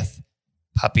with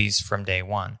puppies from day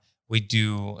one. We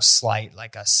do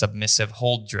like a submissive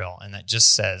hold drill. And that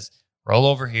just says, roll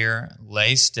over here,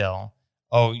 lay still.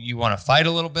 Oh, you want to fight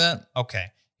a little bit? Okay.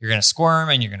 You're going to squirm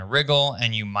and you're going to wriggle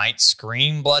and you might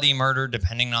scream bloody murder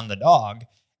depending on the dog.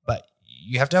 But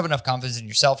you have to have enough confidence in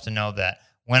yourself to know that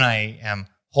when I am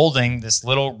holding this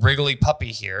little wriggly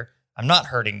puppy here, I'm not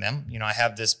hurting them. I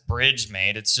have this bridge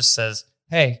made. It just says,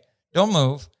 hey, don't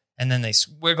move. and then they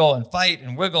wiggle and fight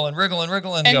and wiggle and wriggle and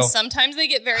wriggle and go. Sometimes they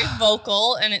get very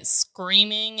vocal and it's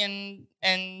screaming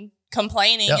and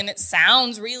complaining, and it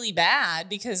sounds really bad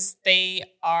because they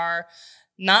are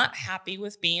not happy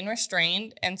with being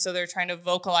restrained. And so they're trying to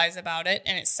vocalize about it,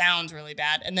 and it sounds really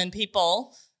bad. And then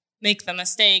people make the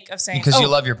mistake of saying, because you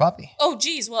love your puppy. Oh,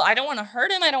 geez, well, I don't want to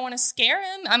hurt him. I don't want to scare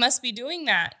him. I must be doing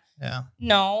that. Yeah.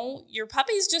 No, your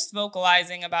puppy's just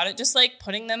vocalizing about it, just like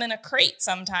putting them in a crate.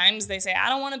 Sometimes they say, I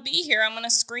don't want to be here. I'm going to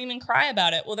scream and cry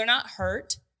about it. Well, they're not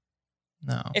hurt.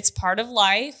 No. It's part of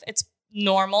life. It's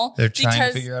normal. They're trying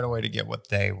to figure out a way to get what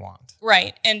they want.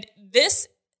 Right. And this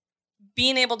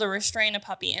being able to restrain a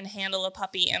puppy and handle a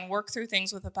puppy and work through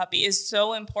things with a puppy is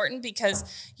so important, because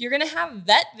you're going to have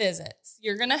vet visits.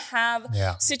 You're going to have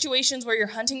situations where your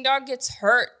hunting dog gets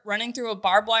hurt, running through a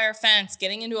barbed wire fence,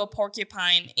 getting into a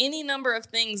porcupine, any number of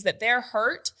things that they're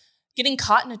hurt, getting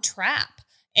caught in a trap.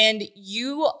 And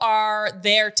you are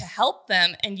there to help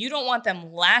them, and you don't want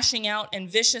them lashing out and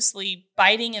viciously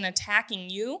biting and attacking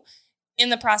you in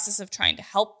the process of trying to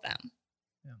help them.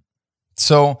 Yeah.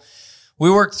 So we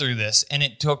worked through this, and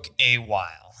it took a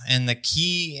while. And the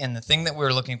key and the thing that we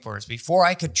were looking for is, before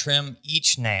I could trim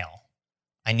each nail,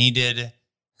 I needed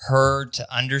her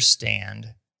to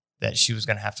understand that she was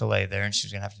going to have to lay there and she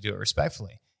was going to have to do it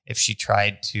respectfully. If she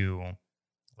tried to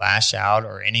lash out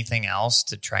or anything else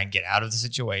to try and get out of the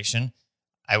situation,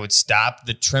 I would stop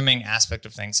the trimming aspect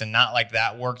of things. And not like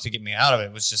that worked to get me out of it.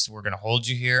 It was just, we're going to hold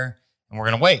you here and we're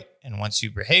going to wait. And once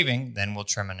you're behaving, then we'll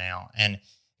trim a nail. And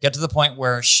get to the point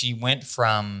where she went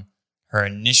from her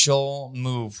initial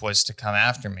move was to come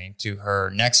after me to her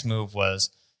next move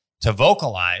was to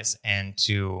vocalize and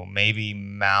to maybe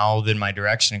mouth in my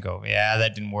direction and go, yeah,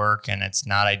 that didn't work and it's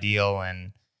not ideal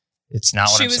and it's not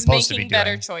what I'm supposed to be doing. She was making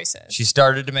better choices. She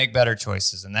started to make better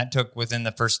choices, and that took within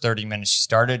the first 30 minutes. She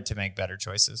started to make better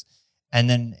choices, and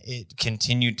then it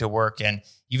continued to work. And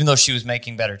even though she was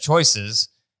making better choices,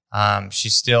 she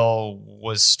still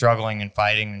was struggling and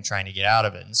fighting and trying to get out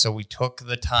of it. And so we took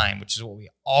the time, which is what we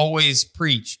always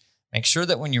preach. Make sure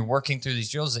that when you're working through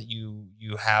these drills that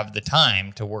you have the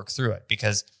time to work through it,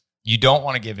 because you don't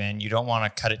want to give in. You don't want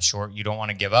to cut it short. You don't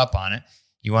want to give up on it.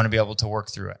 You want to be able to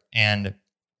work through it. And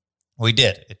we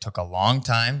did. It took a long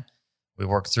time. We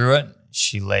worked through it.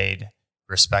 She laid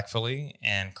respectfully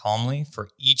and calmly for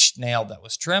each nail that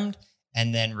was trimmed,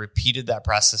 and then repeated that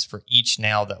process for each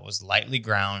nail that was lightly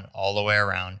ground all the way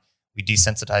around. We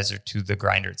desensitized her to the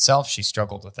grinder itself. She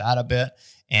struggled with that a bit.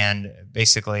 And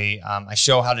basically, I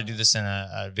show how to do this in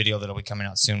a video that'll be coming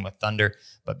out soon with Thunder,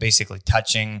 but basically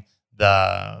touching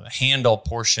the handle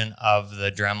portion of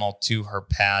the Dremel to her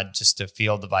pad just to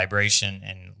feel the vibration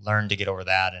and learn to get over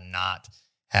that and not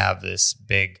have this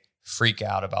big freak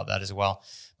out about that as well.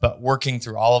 But working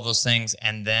through all of those things.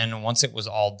 And then once it was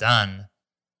all done,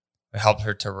 it helped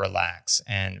her to relax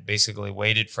and basically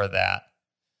waited for that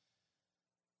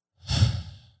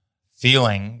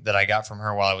feeling that I got from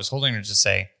her while I was holding her to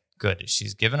say, good,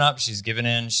 she's given up, she's given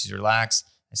in, she's relaxed.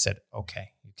 I said,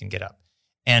 okay, you can get up.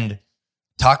 And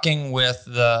talking with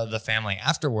the family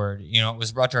afterward, it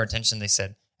was brought to our attention. They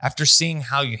said, after seeing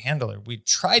how you handle her, we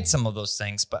tried some of those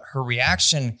things, but her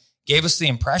reaction gave us the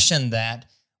impression that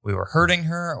we were hurting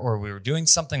her or we were doing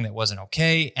something that wasn't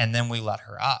okay, and then we let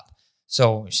her up.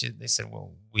 So they said,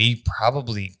 well, we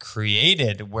probably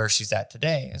created where she's at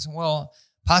today. I said, well,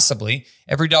 possibly.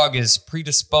 Every dog is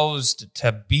predisposed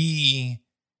to be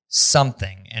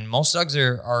something, and most dogs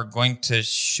are going to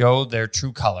show their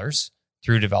true colors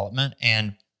through development,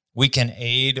 and we can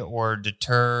aid or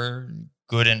deter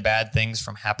good and bad things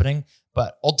from happening.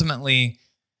 But ultimately,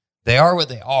 they are what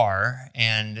they are,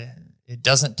 and it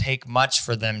doesn't take much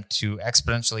for them to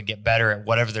exponentially get better at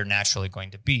whatever they're naturally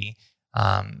going to be.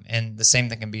 And the same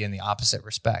thing can be in the opposite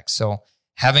respect. So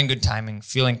having good timing,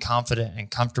 feeling confident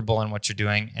and comfortable in what you're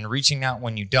doing, and reaching out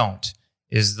when you don't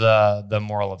is the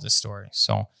moral of the story.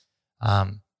 So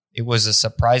it was a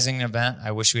surprising event.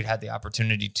 I wish we'd had the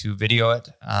opportunity to video it.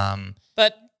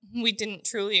 But we didn't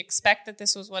truly expect that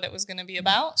this was what it was going to be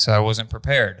about. So I wasn't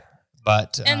prepared.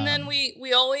 And then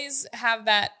we always have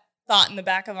that thought in the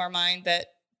back of our mind that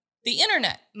the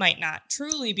internet might not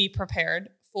truly be prepared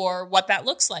for what that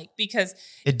looks like, because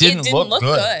it didn't look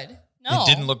good. No, it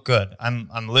didn't look good. I'm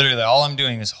literally, all I'm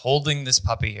doing is holding this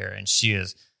puppy here, and she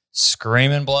is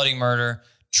screaming bloody murder,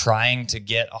 trying to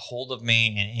get a hold of me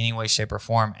in any way, shape, or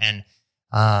form. And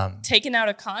taken out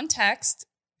of context,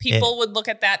 people would look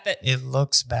at that it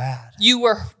looks bad. You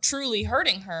were truly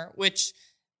hurting her, which,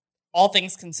 all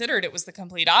things considered, it was the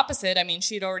complete opposite. I mean,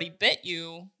 she'd already bit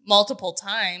you multiple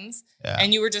times,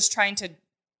 and you were just trying to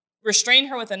restrain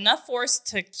her with enough force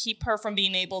to keep her from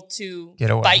being able to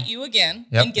get away. Bite you again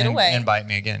and get away. And bite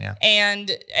me again, yeah.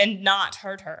 And not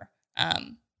hurt her.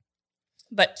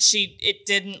 But it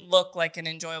didn't look like an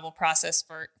enjoyable process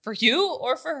for you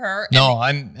or for her. No,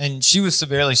 and she was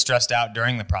severely stressed out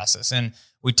during the process. And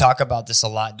we talk about this a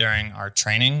lot during our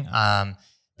training,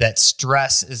 that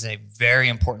stress is a very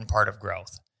important part of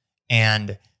growth.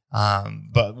 And,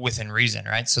 but within reason,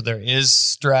 right? So there is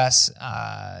stress.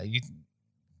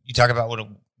 You talk about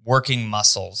working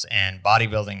muscles and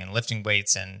bodybuilding and lifting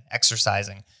weights and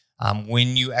exercising.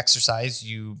 When you exercise,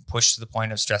 you push to the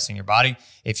point of stressing your body.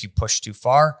 If you push too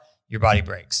far, your body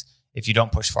breaks. If you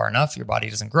don't push far enough, your body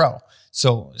doesn't grow.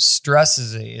 So stress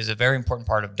is a very important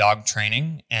part of dog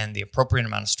training, and the appropriate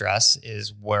amount of stress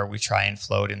is where we try and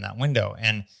float in that window.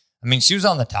 And I mean, she was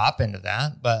on the top end of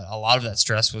that, but a lot of that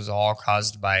stress was all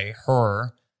caused by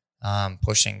her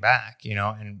pushing back,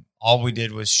 and all we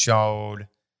did was showed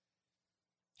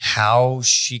how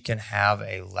she can have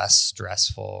a less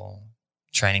stressful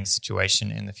training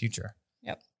situation in the future.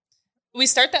 Yep. We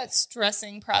start that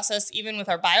stressing process even with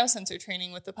our biosensor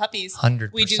training with the puppies.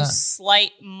 100%. We do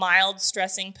slight, mild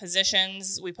stressing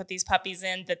positions. We put these puppies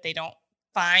in that they don't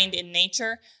find in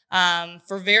nature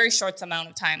for very short amount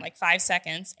of time, like 5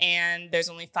 seconds. And there's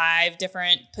only 5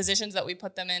 different positions that we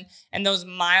put them in. And those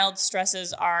mild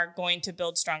stresses are going to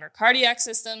build stronger cardiac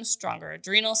systems, stronger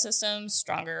adrenal systems,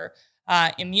 stronger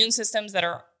immune systems that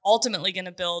are ultimately going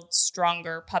to build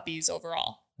stronger puppies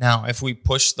overall. Now, if we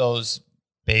push those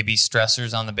baby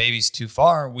stressors on the babies too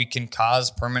far, we can cause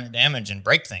permanent damage and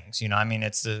break things. I mean,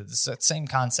 it's the same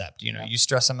concept. You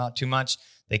stress them out too much,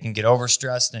 they can get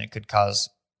overstressed, and it could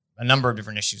cause a number of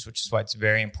different issues, which is why it's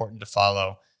very important to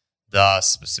follow the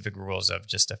specific rules of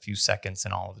just a few seconds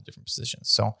in all of the different positions.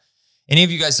 So any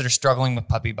of you guys that are struggling with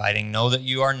puppy biting, know that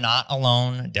you are not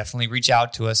alone. Definitely reach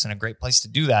out to us. And a great place to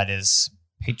do that is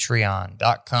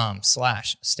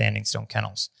patreon.com/Standing Stone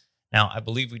Kennels. Now, I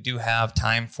believe we do have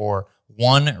time for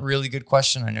one really good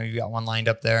question. I know you got one lined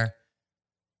up there.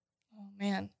 Oh,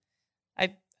 man.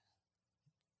 I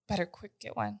better quick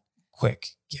get one.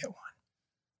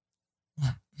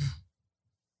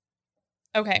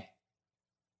 Okay.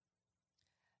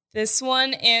 This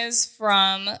one is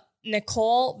from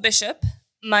Nicole Bishop.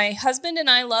 My husband and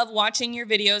I love watching your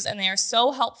videos, and they are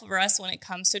so helpful for us when it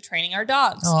comes to training our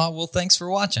dogs. Oh, well, thanks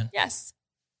for watching. Yes.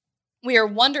 We are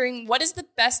wondering, what is the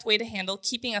best way to handle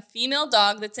keeping a female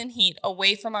dog that's in heat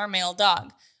away from our male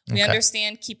dog? We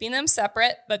understand keeping them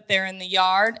separate, but they're in the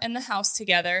yard and the house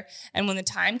together. And when the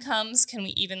time comes, can we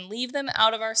even leave them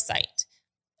out of our sight?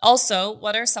 Also,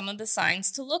 what are some of the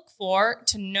signs to look for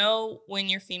to know when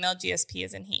your female GSP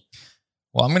is in heat?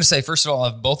 Well, I'm going to say, first of all,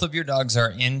 if both of your dogs are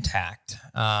intact,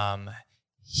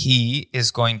 he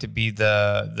is going to be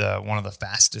the one of the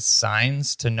fastest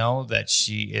signs to know that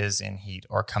she is in heat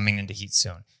or coming into heat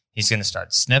soon. He's going to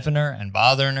start sniffing her and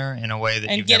bothering her in a way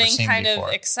that you've never seen before. And getting kind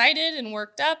of excited and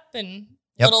worked up and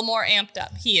a little more amped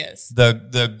up. He is.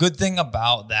 The good thing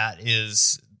about that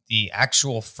is the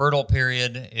actual fertile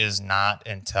period is not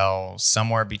until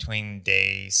somewhere between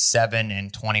day 7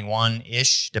 and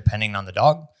 21-ish, depending on the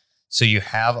dog. So you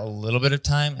have a little bit of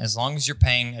time as long as you're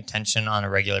paying attention on a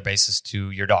regular basis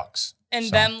to your dogs. And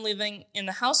them living in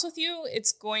the house with you,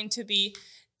 it's going to be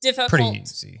difficult. Pretty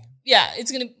easy. Yeah,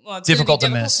 it's going to be difficult to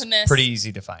miss. Pretty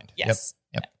easy to find. Yes.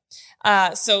 Yep.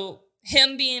 So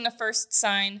him being a first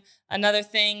sign, another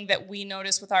thing that we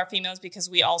notice with our females, because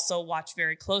we also watch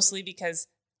very closely because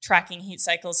tracking heat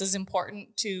cycles is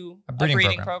important to a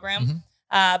breeding program. Mm-hmm.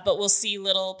 But we'll see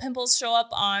little pimples show up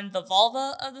on the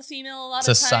vulva of the female a lot of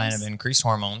times. It's a sign of increased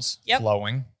hormones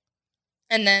flowing.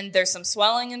 And then there's some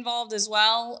swelling involved as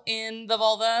well in the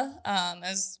vulva,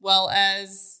 as well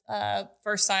as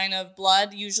first sign of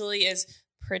blood usually is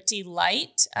pretty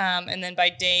light. And then by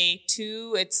day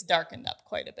 2, it's darkened up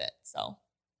quite a bit. So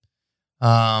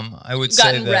I would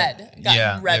say that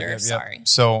gotten redder. Sorry.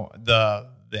 So the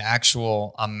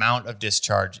actual amount of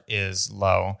discharge is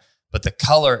low, but the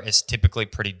color is typically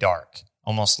pretty dark,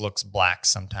 almost looks black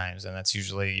sometimes. And that's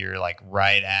usually you're like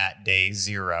right at day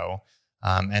 0.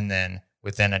 And then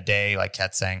within a day, like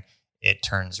Kat's saying, it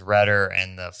turns redder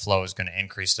and the flow is going to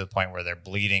increase to the point where they're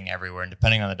bleeding everywhere. And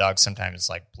depending on the dog, sometimes it's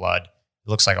like blood. It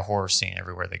looks like a horror scene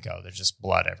everywhere they go. There's just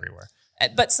blood everywhere.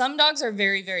 But some dogs are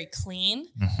very, very clean,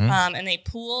 and they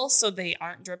pool, so they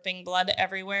aren't dripping blood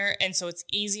everywhere. And so it's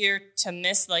easier to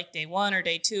miss like day 1 or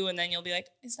day 2, and then you'll be like,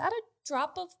 is that a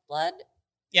drop of blood?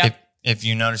 Yeah. If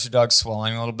you notice your dog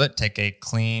swelling a little bit, take a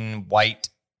clean white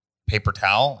paper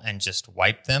towel and just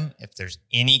wipe them. If there's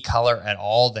any color at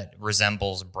all that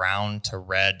resembles brown to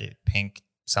red, pink,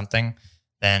 something,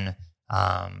 then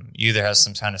you either have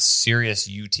some kind of serious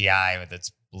UTI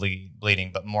that's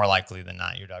bleeding, but more likely than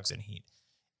not, your dog's in heat.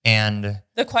 And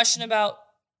the question about,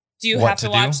 do you have to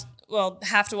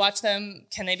watch them?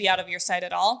 Can they be out of your sight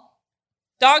at all?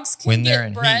 Dogs can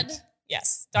get bred. Heat.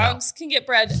 Yes, dogs can get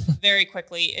bred very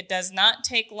quickly. It does not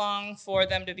take long for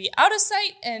them to be out of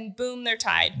sight and boom, they're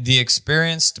tied. The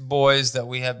experienced boys that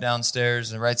we have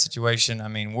downstairs in the right situation, I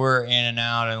mean, we're in and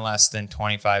out in less than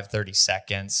 25, 30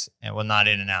 seconds. And well, not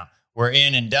in and out. We're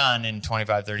in and done in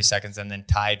 25, 30 seconds and then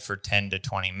tied for 10 to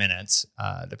 20 minutes,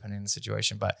 depending on the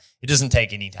situation. But it doesn't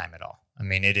take any time at all. I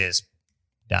mean, it is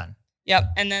done.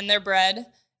 Yep. And then they're bred.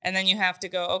 And then you have to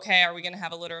go, okay, are we going to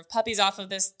have a litter of puppies off of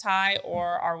this tie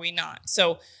or are we not?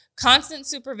 So constant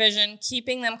supervision,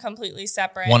 keeping them completely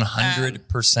separate.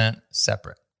 100%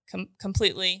 separate.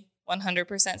 Completely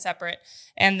 100% separate.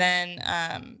 And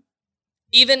then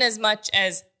even as much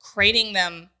as crating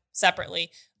them separately,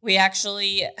 we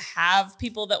actually have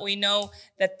people that we know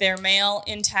that their male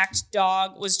intact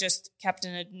dog was just kept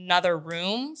in another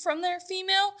room from their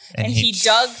female. And he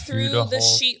dug through the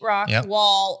sheetrock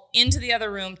wall into the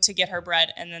other room to get her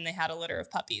bred. And then they had a litter of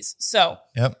puppies. So,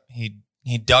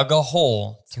 he dug a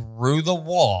hole through the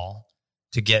wall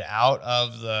to get out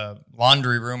of the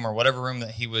laundry room or whatever room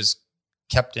that he was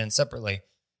kept in separately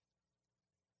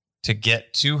to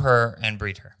get to her and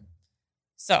breed her.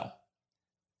 So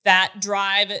that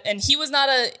drive, and he was not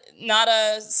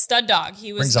a stud dog.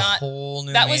 He was brings not. A whole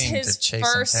new that was meaning his to Chase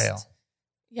first. And Tail.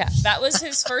 Yeah, that was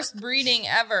his first breeding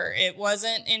ever. It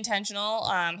wasn't intentional.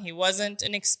 He wasn't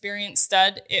an experienced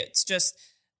stud. It's just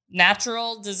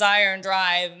natural desire and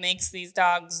drive makes these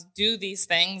dogs do these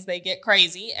things. They get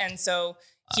crazy, and so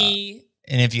he.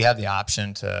 And if you have the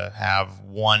option to have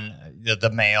one,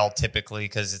 the male typically,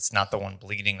 because it's not the one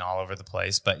bleeding all over the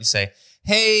place, but you say,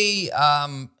 hey,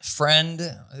 friend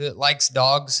that likes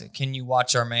dogs, can you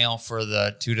watch our male for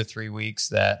the 2 to 3 weeks,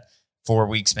 that 4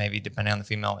 weeks maybe, depending on the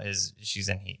female, she's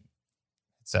in heat.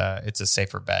 It's a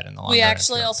safer bet in the long run. We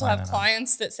actually also have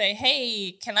clients that say,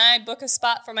 hey, can I book a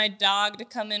spot for my dog to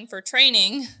come in for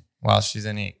training? While she's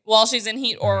in heat.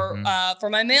 Or for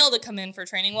my male to come in for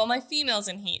training while my female's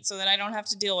in heat so that I don't have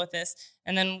to deal with this.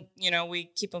 And then,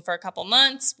 we keep them for a couple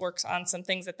months, works on some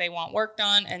things that they want worked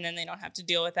on, and then they don't have to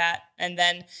deal with that. And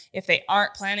then if they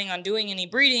aren't planning on doing any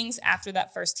breedings after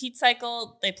that first heat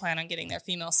cycle, they plan on getting their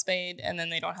female spayed, and then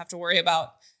they don't have to worry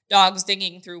about dogs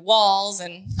digging through walls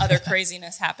and other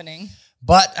craziness happening.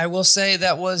 But I will say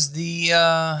that was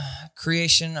the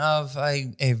creation of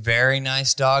a very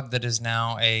nice dog that is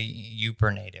now a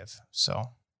Yooper native. So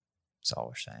that's all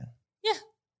we're saying. Yeah.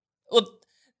 Well,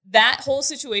 that whole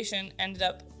situation ended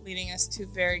up leading us to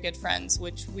very good friends,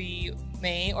 which we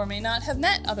may or may not have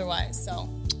met otherwise. So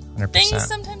 100%. Things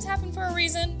sometimes happen for a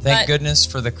reason. Thank goodness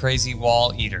for the crazy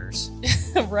wall eaters.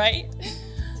 Right?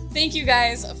 Thank you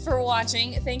guys for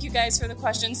watching. Thank you guys for the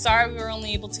questions. Sorry we were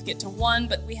only able to get to one,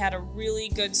 but we had a really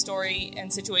good story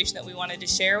and situation that we wanted to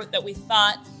share that we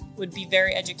thought would be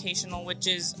very educational, which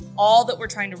is all that we're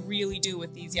trying to really do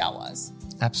with these Yawas.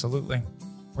 Absolutely.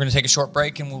 We're going to take a short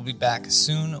break and we'll be back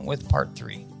soon with part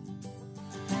 3.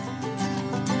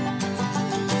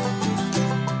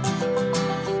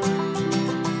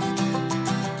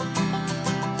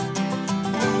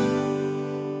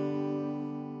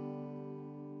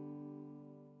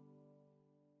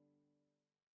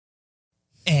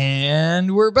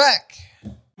 And we're back.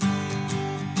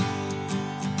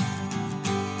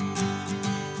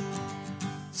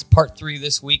 It's part 3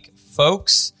 this week,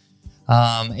 folks.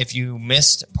 If you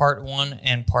missed part 1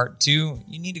 and part 2,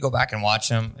 you need to go back and watch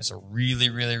them. It's a really,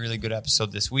 really, really good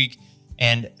episode this week.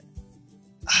 And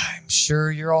I'm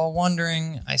sure you're all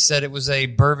wondering, I said it was a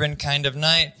bourbon kind of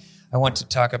night. I want to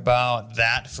talk about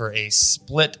that for a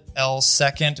split L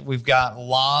second. We've got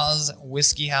Law's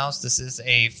Whiskey House. This is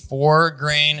a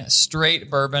 4-grain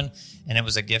straight bourbon, and it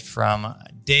was a gift from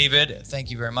David. Thank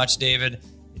you very much, David.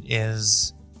 It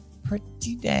is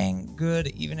pretty dang good,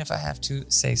 even if I have to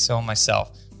say so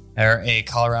myself. They're a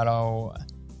Colorado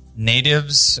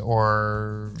natives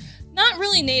or... Not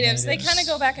really natives. They kind of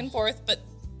go back and forth, but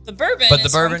the bourbon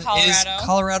is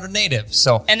Colorado native.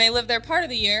 So, and they live there part of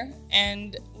the year,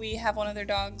 and we have one of their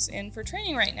dogs in for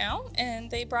training right now, and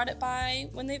they brought it by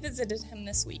when they visited him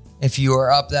this week. If you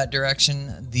are up that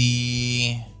direction,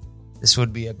 this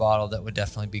would be a bottle that would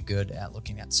definitely be good at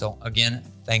looking at. So again,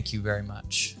 thank you very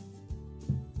much.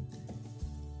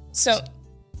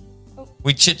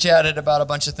 We chit-chatted about a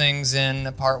bunch of things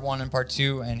in part 1 and part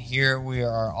 2, and here we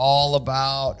are all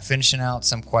about finishing out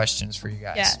some questions for you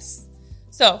guys. Yes.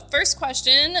 So, first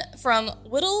question from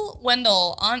Whittle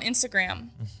Wendell on Instagram.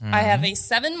 I have a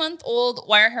 7-month-old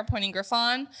wire hair pointing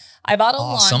Griffon. I bought a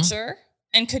launcher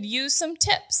and could use some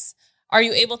tips. Are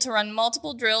you able to run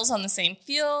multiple drills on the same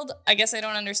field? I guess I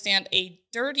don't understand a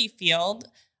dirty field.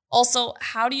 Also,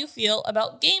 how do you feel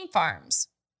about game farms?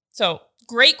 So,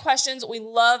 great questions. We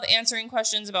love answering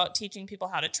questions about teaching people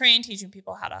how to train, teaching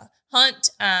people how to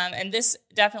hunt. And this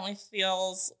definitely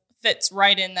fits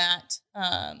right in that.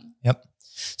 Yep.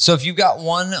 So if you've got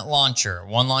one launcher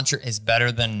is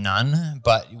better than none,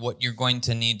 but what you're going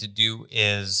to need to do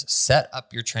is set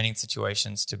up your training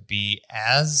situations to be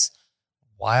as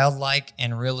wildlike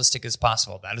and realistic as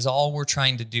possible. That is all we're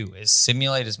trying to do, is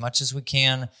simulate as much as we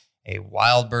can a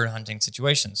wild bird hunting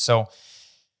situation. So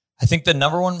I think the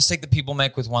number one mistake that people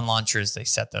make with one launcher is they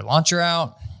set their launcher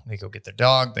out, they go get their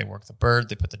dog, they work the bird,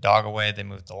 they put the dog away, they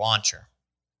move the launcher.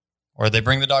 Or they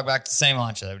bring the dog back to the same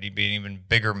launcher. That would be an even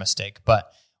bigger mistake. But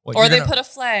they put a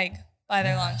flag by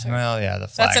their launcher. Well, yeah, the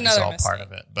flag is all mistake. Part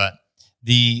of it. But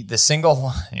the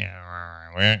single,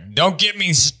 don't get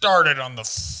me started on the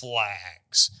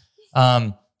flags.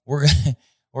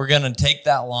 We're gonna take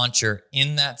that launcher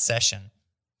in that session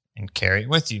and carry it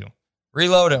with you.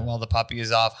 Reload it while the puppy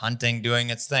is off hunting, doing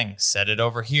its thing. Set it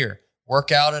over here.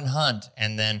 Work out and hunt,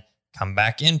 and then come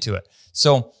back into it.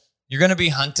 So you're going to be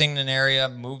hunting an area,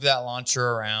 move that launcher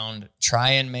around,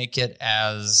 try and make it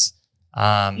as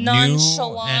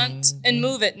nonchalant and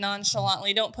move it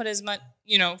nonchalantly. Don't put as much,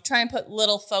 try and put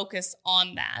little focus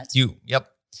on that. Yep.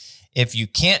 If you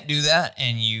can't do that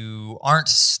and you aren't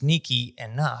sneaky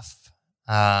enough,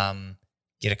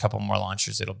 get a couple more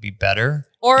launchers. It'll be better.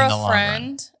 Or a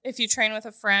friend. If you train with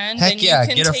a friend. Heck yeah,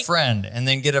 get a friend and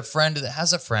then get a friend that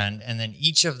has a friend, and then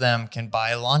each of them can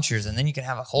buy launchers, and then you can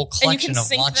have a whole collection of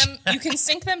launchers. You can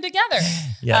sync them together.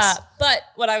 Yes. But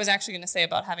what I was actually going to say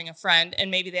about having a friend,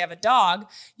 and maybe they have a dog,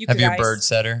 you have your bird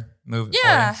setter move it.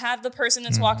 Yeah, have the person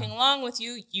that's walking along with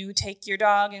you. You take your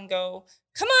dog and go,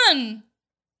 come on,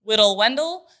 Whittle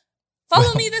Wendell.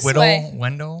 Follow me this way.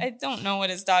 Wendell? I don't know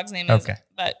what his dog's name is,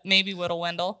 but maybe Whittle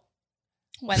Wendell.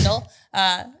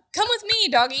 Come with me,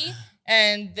 doggy.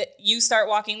 And you start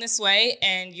walking this way,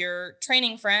 and your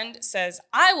training friend says,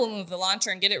 I will move the launcher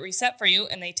and get it reset for you.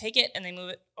 And they take it and they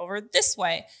move it over this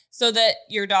way so that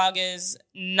your dog is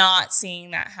not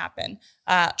seeing that happen.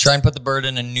 Try and put the bird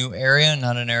in a new area,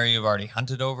 not an area you've already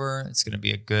hunted over. It's going to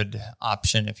be a good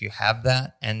option if you have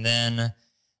that. And then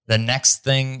the next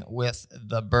thing with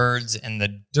the birds and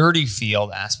the dirty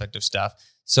field aspect of stuff.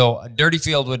 So a dirty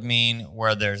field would mean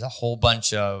where there's a whole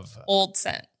bunch of old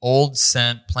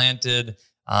scent planted,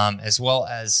 as well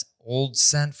as old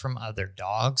scent from other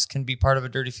dogs can be part of a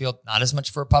dirty field. Not as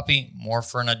much for a puppy, more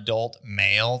for an adult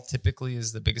male typically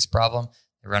is the biggest problem.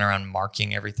 They run around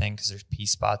marking everything because there's pee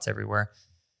spots everywhere.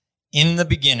 In the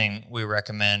beginning, we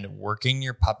recommend working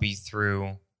your puppy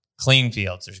through clean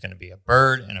fields. There's going to be a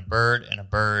bird and a bird and a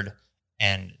bird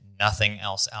and nothing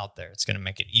else out there. It's going to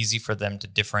make it easy for them to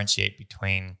differentiate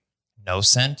between no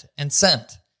scent and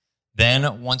scent.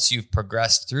 Then once you've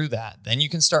progressed through that, then you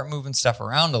can start moving stuff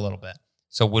around a little bit.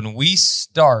 So when we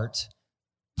start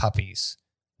puppies,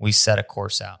 we set a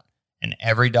course out and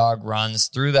every dog runs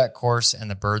through that course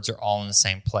and the birds are all in the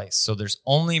same place. So there's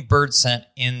only bird scent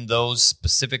in those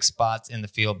specific spots in the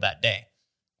field that day.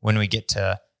 When we get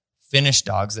to finished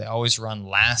dogs, they always run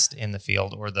last in the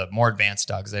field, or the more advanced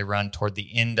dogs, they run toward the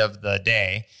end of the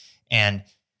day. And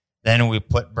then we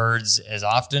put birds as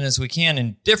often as we can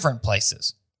in different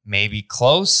places, maybe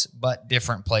close, but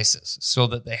different places, so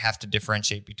that they have to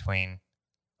differentiate between,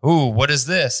 ooh, what is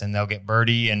this? And they'll get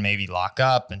birdie and maybe lock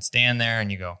up and stand there and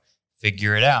you go,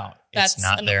 figure it out. It's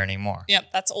not there anymore. Yep,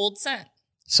 that's old scent.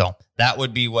 So that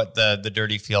would be what the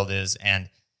dirty field is. And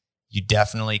you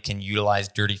definitely can utilize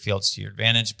dirty fields to your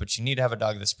advantage, but you need to have a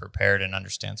dog that's prepared and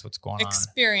understands what's going on.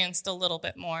 Experienced a little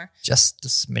bit more. Just a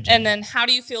smidgen. And then how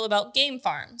do you feel about game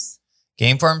farms?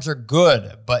 Game farms are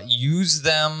good, but use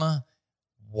them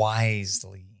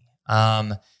wisely.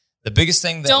 The biggest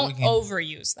thing that don't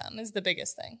overuse them is the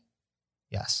biggest thing.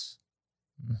 Yes.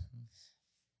 Mm-hmm.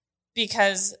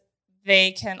 Because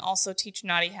they can also teach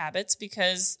naughty habits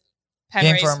because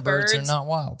game farm birds are not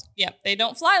wild. Yep, they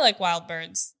don't fly like wild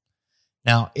birds.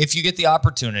 Now, if you get the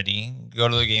opportunity, go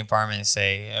to the game farm and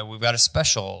say, we've got a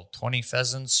special 20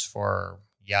 pheasants for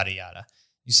yada, yada.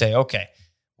 You say, okay,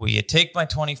 will you take my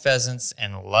 20 pheasants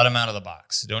and let them out of the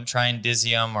box? Don't try and dizzy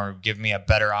them or give me a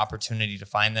better opportunity to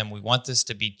find them. We want this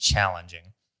to be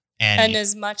challenging. And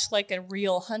as much like a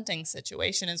real hunting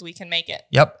situation as we can make it.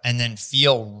 Yep. And then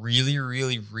feel really,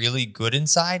 really, really good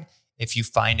inside if you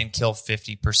find and kill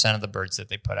 50% of the birds that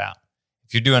they put out.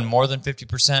 If you're doing more than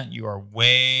 50%, you are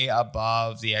way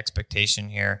above the expectation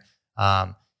here.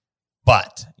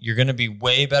 But you're going to be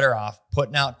way better off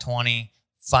putting out 20,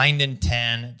 finding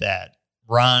 10 that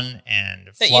run and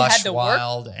flush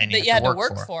wild and you had to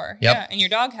work for. Yep. Yeah, and your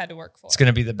dog had to work for. It's going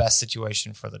to be the best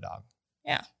situation for the dog.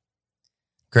 Yeah.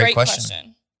 Great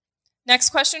question.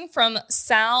 Next question from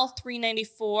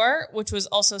Sal394, which was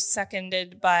also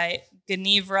seconded by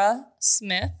Genevra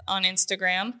Smith on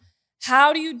Instagram.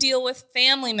 How do you deal with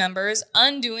family members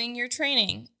undoing your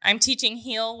training? I'm teaching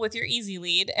heel with your easy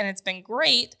lead, and it's been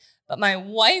great, but my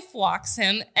wife walks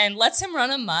him and lets him run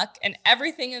amok, and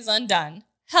everything is undone.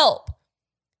 Help.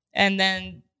 And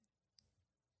then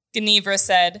Genevra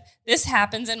said, this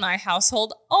happens in my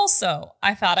household also.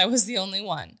 I thought I was the only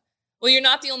one. Well, you're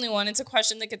not the only one. It's a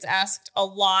question that gets asked a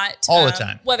lot. All the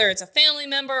time. Whether it's a family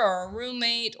member or a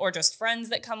roommate or just friends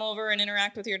that come over and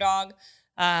interact with your dog.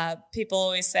 People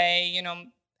always say,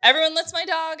 everyone lets my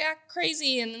dog act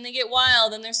crazy and then they get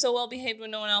wild and they're so well behaved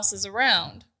when no one else is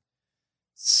around.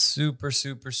 Super,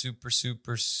 super, super,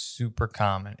 super, super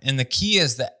common. And the key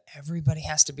is that everybody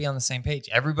has to be on the same page.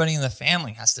 Everybody in the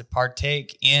family has to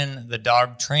partake in the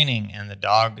dog training and the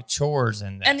dog chores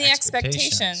and the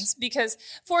expectations. Because,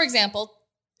 for example,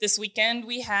 this weekend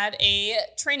we had a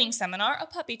training seminar, a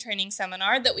puppy training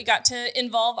seminar that we got to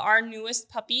involve our newest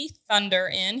puppy, Thunder,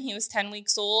 in. He was 10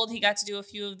 weeks old. He got to do a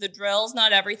few of the drills,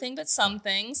 not everything, but some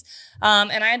things.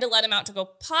 And I had to let him out to go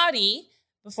potty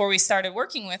before we started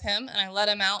working with him. And I let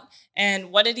him out.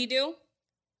 And what did he do?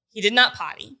 He did not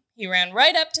potty. He ran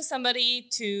right up to somebody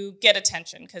to get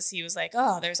attention because he was like,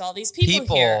 oh, there's all these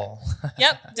people here.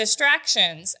 Yep,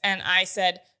 distractions. And I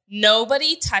said,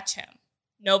 nobody touch him.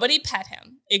 Nobody pet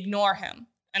him. Ignore him.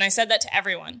 And I said that to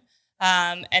everyone.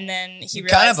 And then he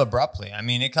realized. Kind of abruptly. I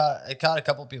mean, it caught a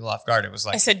couple people off guard. It was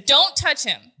like. I said, don't touch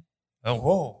him. Oh,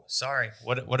 whoa. Sorry.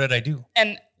 What did I do?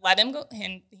 And let him go.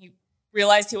 And he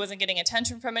realized he wasn't getting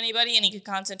attention from anybody and he could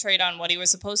concentrate on what he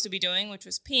was supposed to be doing, which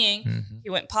was peeing. Mm-hmm. He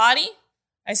went potty.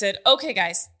 I said, okay,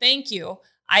 guys, thank you.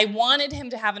 I wanted him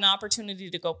to have an opportunity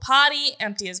to go potty,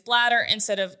 empty his bladder,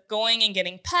 instead of going and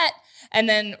getting pet and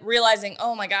then realizing,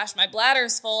 oh my gosh, my bladder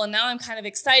is full. And now I'm kind of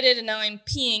excited. And now I'm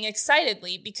peeing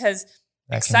excitedly because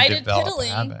excited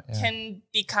piddling can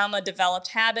become a developed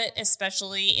habit,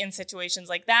 especially in situations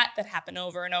like that happen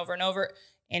over and over and over.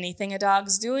 Anything a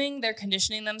dog's doing, they're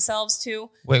conditioning themselves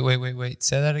to. Wait.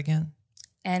 Say that again.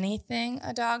 Anything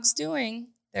a dog's doing,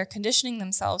 they're conditioning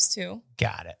themselves to.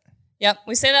 Got it. Yep.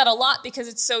 We say that a lot because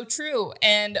it's so true.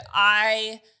 And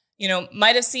I,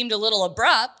 might have seemed a little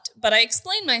abrupt, but I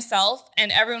explained myself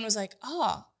and everyone was like,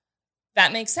 oh,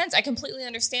 that makes sense. I completely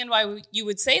understand why you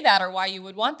would say that or why you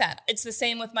would want that. It's the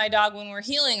same with my dog when we're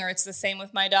healing, or it's the same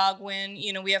with my dog when,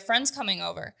 we have friends coming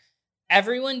over.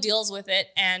 Everyone deals with it,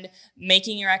 and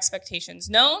making your expectations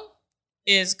known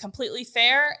is completely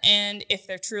fair. And if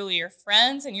they're truly your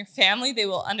friends and your family, they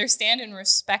will understand and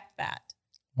respect that.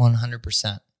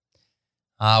 100%.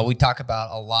 We talk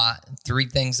about a lot, 3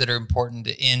 things that are important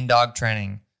in dog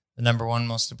training. The number 1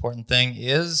 most important thing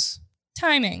is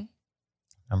timing.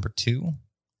 Number 2,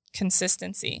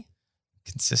 consistency.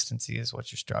 Consistency is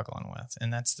what you're struggling with.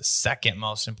 And that's the second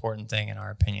most important thing, in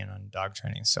our opinion, on dog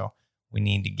training. So we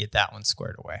need to get that one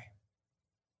squared away.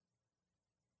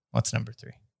 What's number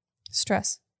 3?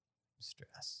 Stress.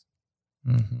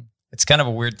 Mm-hmm. It's kind of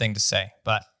a weird thing to say,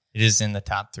 but it is in the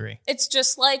top 3. It's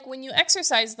just like when you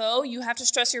exercise, though, you have to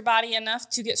stress your body enough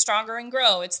to get stronger and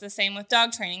grow. It's the same with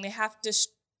dog training. They have to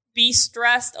be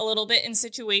stressed a little bit in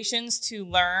situations to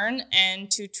learn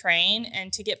and to train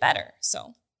and to get better.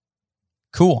 So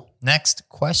cool. Next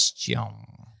question.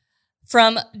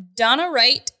 From Donna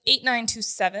Wright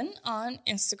 8927 on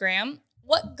Instagram.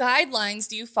 What guidelines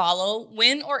do you follow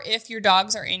when or if your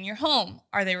dogs are in your home?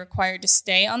 Are they required to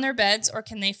stay on their beds or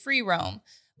can they free roam?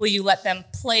 Will you let them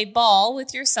play ball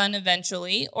with your son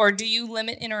eventually, or do you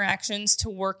limit interactions to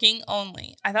working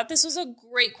only? I thought this was a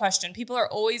great question. People are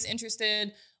always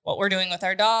interested what we're doing with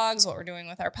our dogs, what we're doing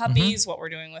with our puppies, what we're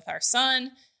doing with our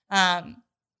son.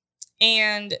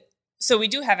 And so we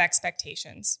do have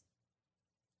expectations.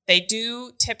 They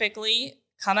do typically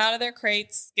come out of their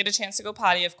crates, get a chance to go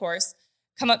potty, of course,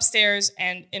 come upstairs,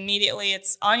 and immediately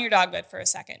it's on your dog bed for a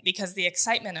second because the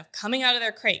excitement of coming out of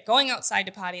their crate, going outside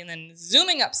to potty, and then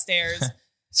zooming upstairs.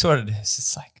 That's what it is.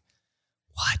 It's like,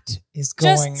 what is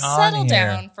going on here? Just settle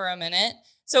down for a minute.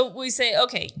 So we say,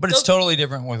 okay. But it's totally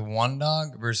different with one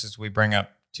dog versus we bring up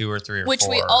 2 or 3 or 4. Which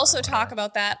we also talk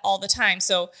about that all the time.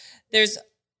 So there's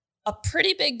a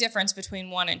pretty big difference between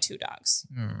 1 and 2 dogs.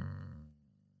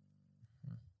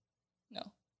 No,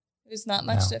 there's not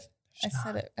much difference.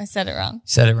 I said it wrong.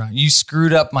 Said it wrong. You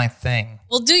screwed up my thing.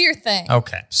 Well, do your thing.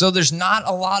 Okay. So there's not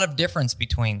a lot of difference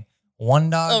between one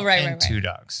dog and two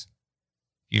dogs.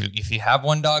 If you have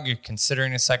one dog, you're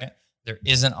considering a second, there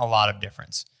isn't a lot of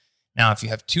difference. Now, if you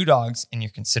have two dogs and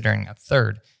you're considering a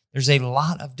third, there's a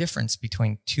lot of difference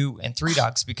between 2 and 3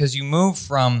 dogs because you move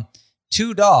from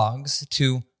 2 dogs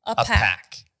to a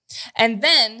pack. And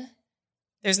then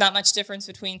there's not much difference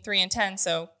between 3 and 10,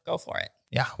 so go for it.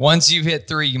 Yeah. Once you hit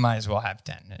 3, you might as well have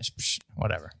 10.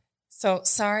 Whatever. So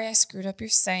sorry I screwed up your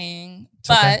saying,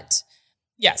 but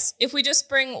yes, if we just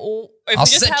have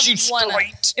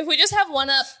one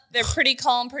up, they're pretty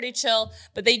calm, pretty chill,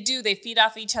 but they feed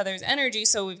off each other's energy.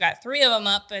 So we've got 3 of them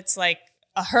up. It's like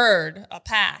a herd, a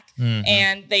pack,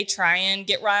 and they try and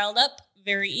get riled up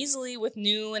very easily with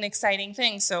new and exciting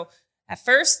things. So at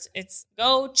first, it's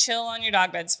go chill on your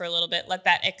dog beds for a little bit. Let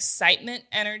that excitement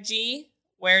energy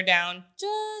wear down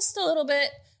just a little bit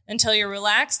until you're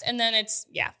relaxed. And then it's,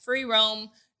 free roam.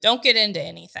 Don't get into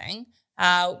anything.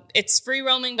 It's free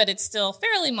roaming, but it's still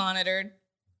fairly monitored.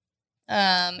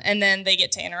 And then they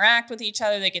get to interact with each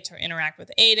other. They get to interact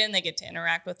with Aiden. They get to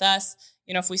interact with us.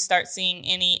 You know, if we start seeing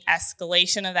any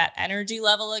escalation of that energy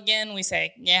level again, we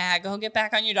say, go get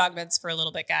back on your dog beds for a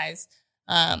little bit, guys.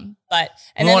 We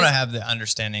want to have the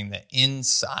understanding that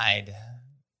inside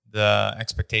the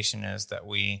expectation is that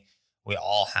we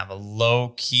all have a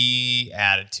low key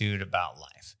attitude about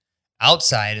life.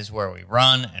 Outside is where we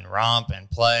run and romp and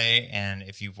play. And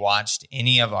if you've watched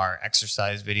any of our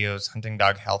exercise videos, hunting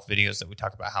dog health videos that we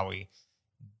talk about how we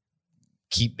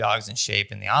keep dogs in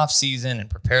shape in the off season and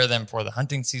prepare them for the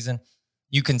hunting season,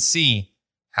 you can see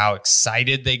how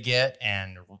excited they get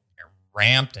and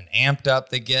ramped and amped up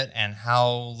they get and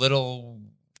how little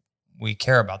we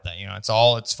care about that. You know,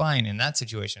 it's fine in that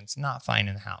situation. It's not fine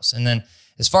in the house. And then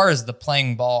as far as the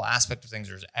playing ball aspect of things,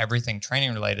 there's everything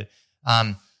training related.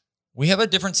 We have a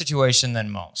different situation than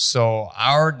most. So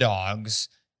our dogs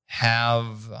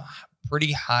have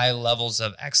pretty high levels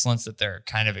of excellence that they're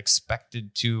kind of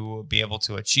expected to be able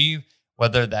to achieve,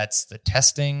 whether that's the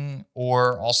testing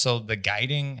or also the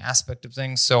guiding aspect of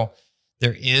things. So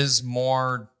there is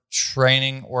more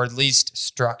training or at least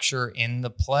structure in the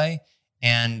play.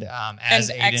 And as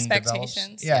Aiden develops,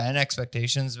 and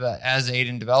expectations. But as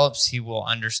Aiden develops, he will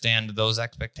understand those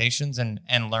expectations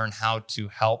and learn how to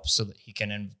help so that he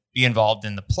can be involved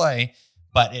in the play,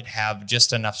 but it have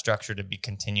just enough structure to be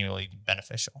continually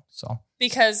beneficial. So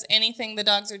because anything the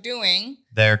dogs are doing,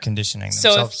 they're conditioning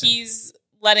themselves. So if he's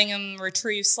letting them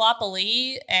retrieve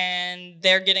sloppily and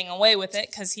they're getting away with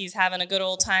it because he's having a good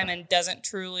old time and doesn't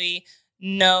truly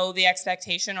know the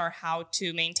expectation or how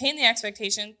to maintain the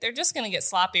expectation, they're just going to get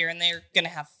sloppier and they're going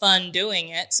to have fun doing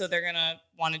it. So they're going to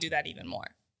want to do that even more.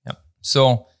 Yep.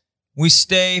 So we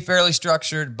stay fairly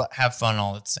structured, but have fun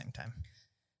all at the same time.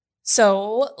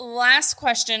 So last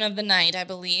question of the night, I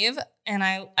believe. And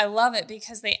I love it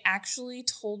because they actually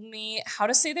told me how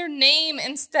to say their name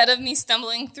instead of me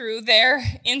stumbling through their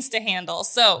Insta handle.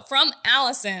 So from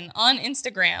Allison on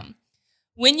Instagram.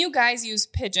 When you guys use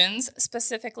pigeons,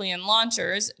 specifically in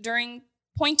launchers, during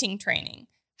pointing training,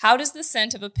 how does the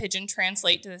scent of a pigeon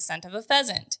translate to the scent of a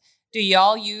pheasant? Do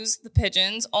y'all use the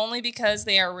pigeons only because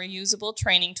they are reusable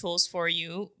training tools for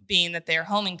you, being that they're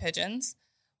homing pigeons?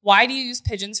 Why do you use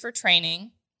pigeons for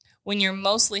training when you're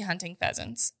mostly hunting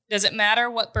pheasants? Does it matter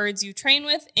what birds you train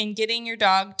with in getting your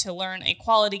dog to learn a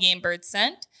quality game bird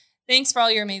scent? Thanks for all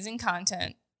your amazing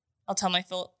content. I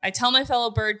tell my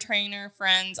fellow bird trainer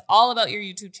friends all about your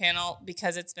YouTube channel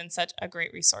because it's been such a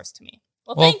great resource to me.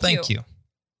 Well, thank you.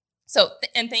 So,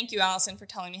 and thank you, Allison, for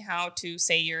telling me how to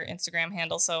say your Instagram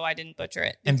handle so I didn't butcher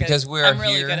it. And because I'm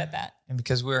really good at that. And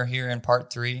because we're here in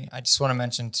part 3, I just want to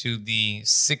mention to the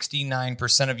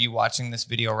 69% of you watching this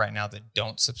video right now that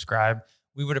don't subscribe,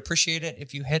 we would appreciate it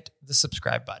if you hit the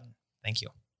subscribe button. Thank you.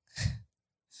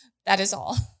 That is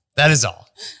all. That is all.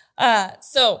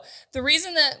 So the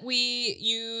reason that we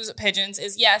use pigeons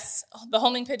is, yes, the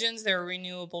homing pigeons, they're a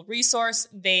renewable resource.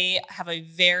 They have a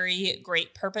very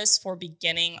great purpose for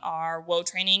beginning our WOA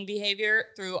training behavior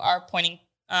through our pointing,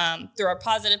 through our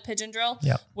positive pigeon drill,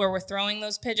 where we're throwing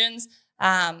those pigeons.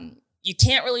 You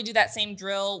can't really do that same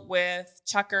drill with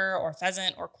chukar or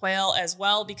pheasant or quail as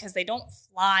well because they don't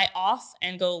fly off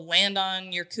and go land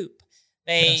on your coop.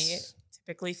 They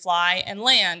typically fly and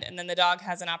land, and then the dog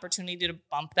has an opportunity to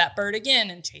bump that bird again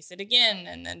and chase it again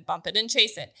and then bump it and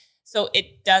chase it. So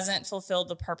it doesn't fulfill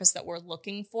the purpose that we're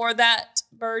looking for that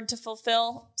bird to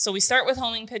fulfill. So we start with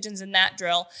homing pigeons in that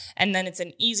drill, and then it's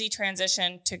an easy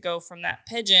transition to go from that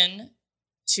pigeon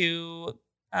to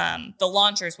the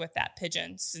launchers with that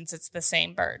pigeon since it's the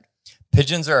same bird.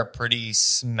 Pigeons are a pretty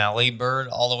smelly bird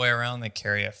all the way around. They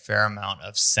carry a fair amount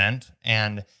of scent,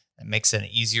 and it makes it an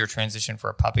easier transition for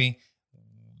a puppy,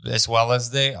 as well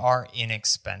as they are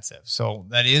inexpensive. So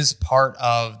that is part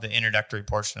of the introductory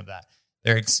portion of that.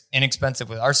 They're inexpensive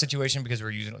with our situation because we're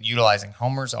utilizing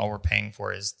homers. All we're paying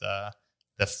for is the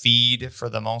feed for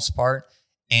the most part.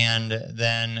 And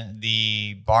then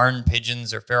the barn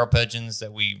pigeons or feral pigeons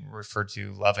that we refer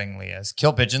to lovingly as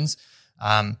kill pigeons,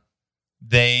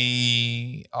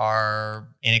 they are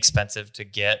inexpensive to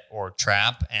get or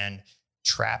trap. And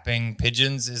trapping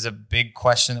pigeons is a big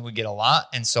question that we get a lot.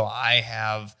 And so I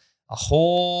have a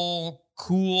whole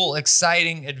cool,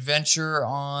 exciting adventure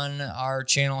on our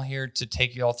channel here to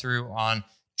take you all through on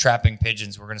trapping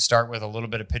pigeons. We're going to start with a little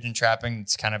bit of pigeon trapping.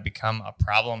 It's kind of become a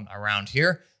problem around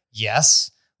here.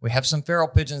 Yes, we have some feral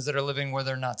pigeons that are living where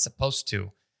they're not supposed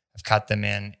to. I've caught them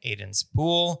in Aiden's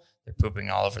pool. They're pooping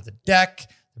all over the deck.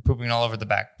 They're pooping all over the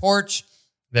back porch.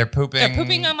 They're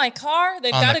pooping on my car.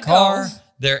 They've on got the to car. go.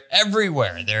 They're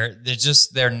everywhere.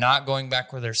 They're not going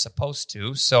back where they're supposed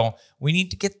to. So we need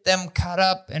to get them caught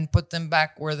up and put them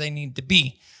back where they need to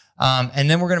be. And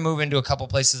then we're going to move into a couple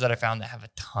places that I found that have a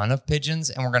ton of pigeons,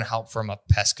 and we're going to help from a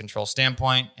pest control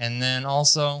standpoint, and then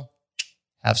also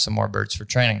have some more birds for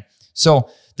training. So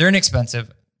they're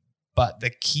inexpensive, but the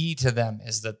key to them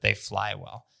is that they fly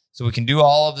well. So we can do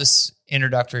all of this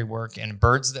introductory work, and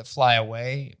birds that fly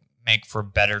away make for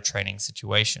better training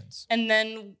situations. And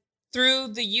then through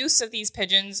the use of these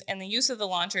pigeons and the use of the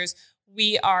launchers,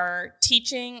 we are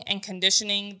teaching and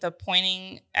conditioning the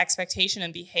pointing expectation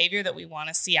and behavior that we want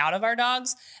to see out of our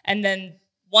dogs. And then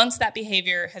once that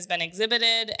behavior has been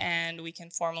exhibited and we can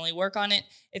formally work on it,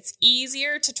 it's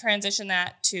easier to transition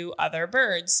that to other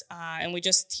birds. And we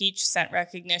just teach scent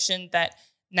recognition that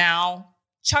now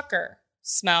chucker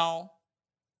smell,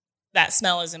 that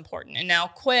smell is important. And now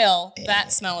quail,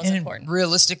 that smell is important.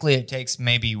 Realistically, it takes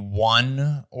maybe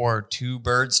 1 or 2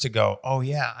 birds to go, oh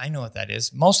yeah, I know what that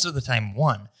is. Most of the time,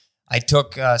 1. I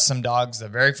took some dogs the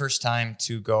very first time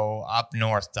to go up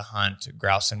north to hunt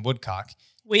grouse and woodcock.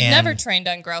 We've never trained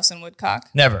on grouse and woodcock.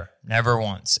 Never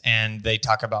once. And they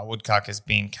talk about woodcock as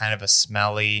being kind of a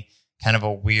smelly, kind of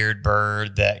a weird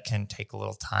bird that can take a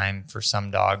little time for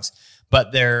some dogs.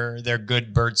 But they're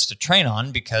good birds to train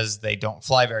on because they don't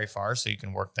fly very far, so you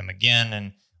can work them again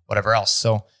and whatever else.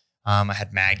 So I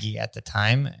had Maggie at the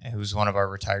time, who's one of our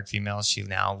retired females. She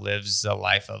now lives a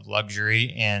life of luxury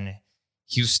in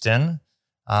Houston,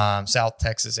 South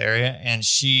Texas area,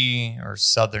 or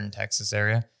Southern Texas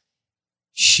area.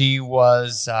 She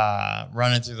was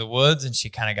running through the woods, and she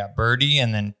kind of got birdie,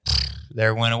 and then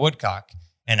there went a woodcock.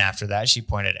 And after that, she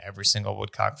pointed at every single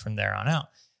woodcock from there on out.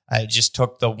 It just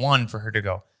took the one for her to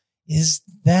go, is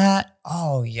that?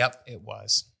 Oh, yep, it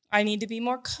was. I need to be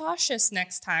more cautious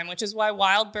next time, which is why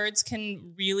wild birds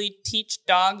can really teach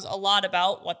dogs a lot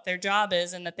about what their job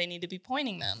is and that they need to be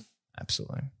pointing them.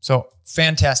 Absolutely. So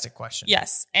fantastic question.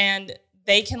 Yes. And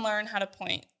they can learn how to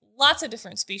point lots of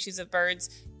different species of birds,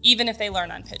 even if they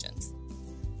learn on pigeons.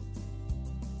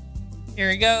 Here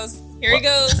he goes.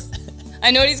 I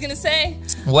know what he's going to say.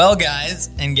 Well, guys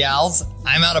and gals,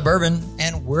 I'm out of bourbon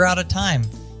and we're out of time.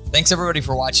 Thanks, everybody,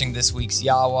 for watching this week's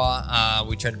Yawa.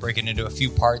 We tried to break it into a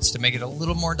few parts to make it a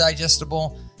little more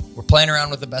digestible. We're playing around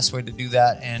with the best way to do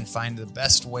that and find the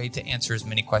best way to answer as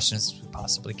many questions as we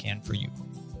possibly can for you.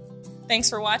 Thanks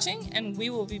for watching, and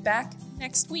we will be back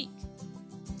next week.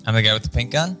 I'm the guy with the pink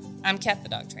gun. I'm Kat, the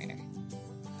dog trainer.